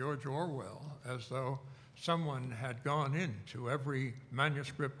analogy of George Orwell as though someone had gone into every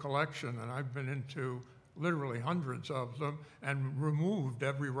manuscript collection, and I've been into literally hundreds of them, and removed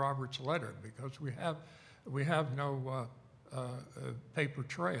every Roberts letter because we have no paper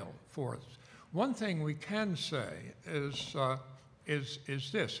trail for us. One thing we can say is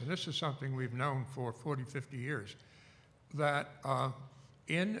this, and this is something we've known for 40, 50 years, that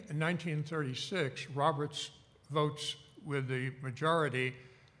in 1936, Roberts votes with the majority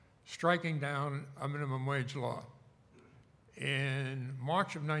striking down a minimum wage law. In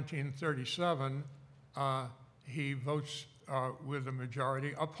March of 1937, he votes with the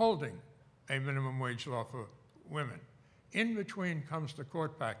majority upholding a minimum wage law for women. In between comes the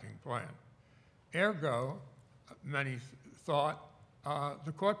court packing plan. Ergo, many thought,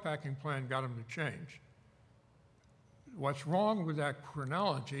 the court packing plan got him to change. What's wrong with that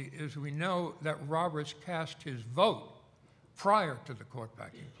chronology is we know that Roberts cast his vote prior to the court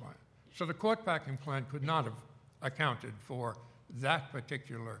packing plan. So the court packing plan could not have accounted for that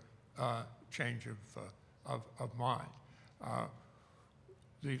particular change of mind.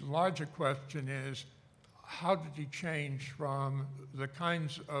 The larger question is, how did he change from the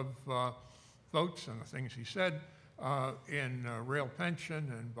kinds of votes and the things he said in rail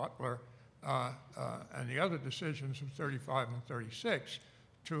pension and Butler and the other decisions of 35 and 36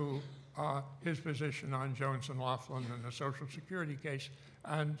 to his position on Jones and Laughlin and the Social Security case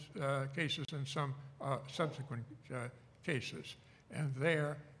and cases in some subsequent cases. And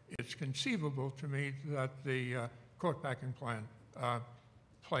there, it's conceivable to me that the court packing plan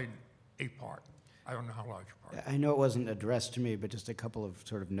played a part. I don't know how large a part. I know it wasn't addressed to me, but just a couple of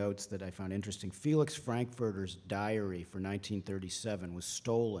sort of notes that I found interesting. Felix Frankfurter's diary for 1937 was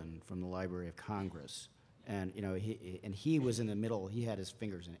stolen from the Library of Congress. And, he was in the middle, he had his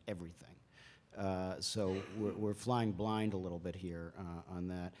fingers in everything. So we're flying blind a little bit here on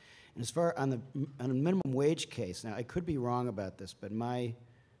that. And as far on the minimum wage case, now I could be wrong about this, but my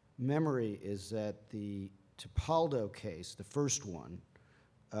memory is that the Topaldo case, the first one,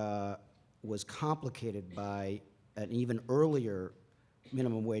 was complicated by an even earlier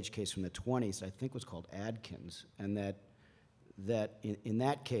minimum wage case from the 20s, I think was called Adkins, and that in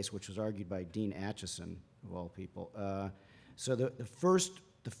that case, which was argued by Dean Acheson, of all people, so the first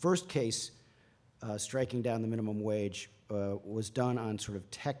The first case, striking down the minimum wage, was done on some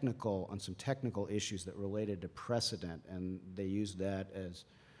technical issues that related to precedent, and they used that as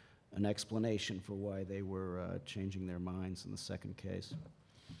an explanation for why they were changing their minds in the second case.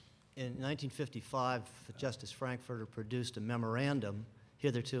 In 1955, Justice Frankfurter produced a memorandum,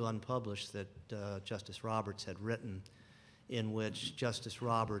 hitherto unpublished, that Justice Roberts had written, in which Justice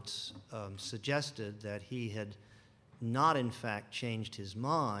Roberts suggested that he had not in fact changed his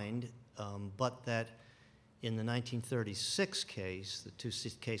mind, but that in the 1936 case, the two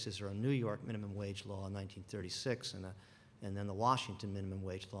cases are a New York minimum wage law in 1936 and then the Washington minimum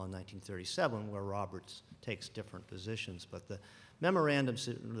wage law in 1937, where Roberts takes different positions. But the memorandums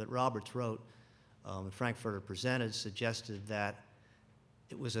that Roberts wrote, Frankfurter presented, suggested that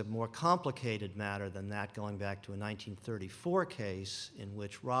it was a more complicated matter than that, going back to a 1934 case in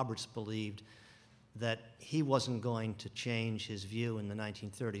which Roberts believed that he wasn't going to change his view in the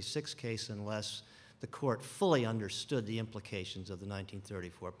 1936 case unless the court fully understood the implications of the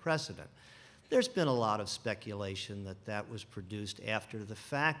 1934 precedent. There's been a lot of speculation that that was produced after the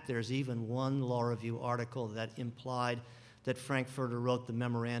fact. There's even one law review article that implied that Frankfurter wrote the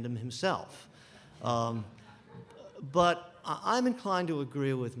memorandum himself. But I'm inclined to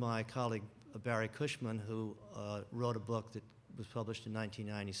agree with my colleague Barry Cushman, who wrote a book that was published in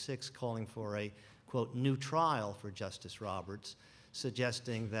 1996 calling for a, quote, new trial for Justice Roberts,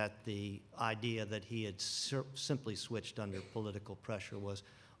 suggesting that the idea that he had simply switched under political pressure was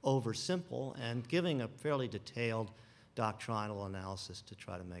oversimple, and giving a fairly detailed doctrinal analysis to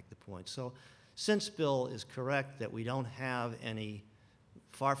try to make the point. So since Bill is correct that we don't have any,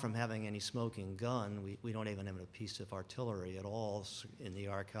 far from having any smoking gun, we don't even have a piece of artillery at all in the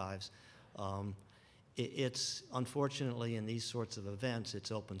archives, it's unfortunately in these sorts of events,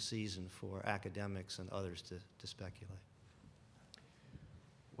 it's open season for academics and others to speculate.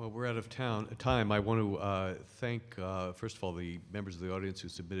 Well, we're out of time. I want to thank, first of all, the members of the audience who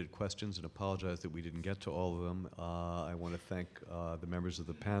submitted questions and apologize that we didn't get to all of them. I want to thank the members of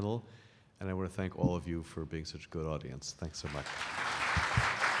the panel, and I want to thank all of you for being such a good audience. Thanks so much.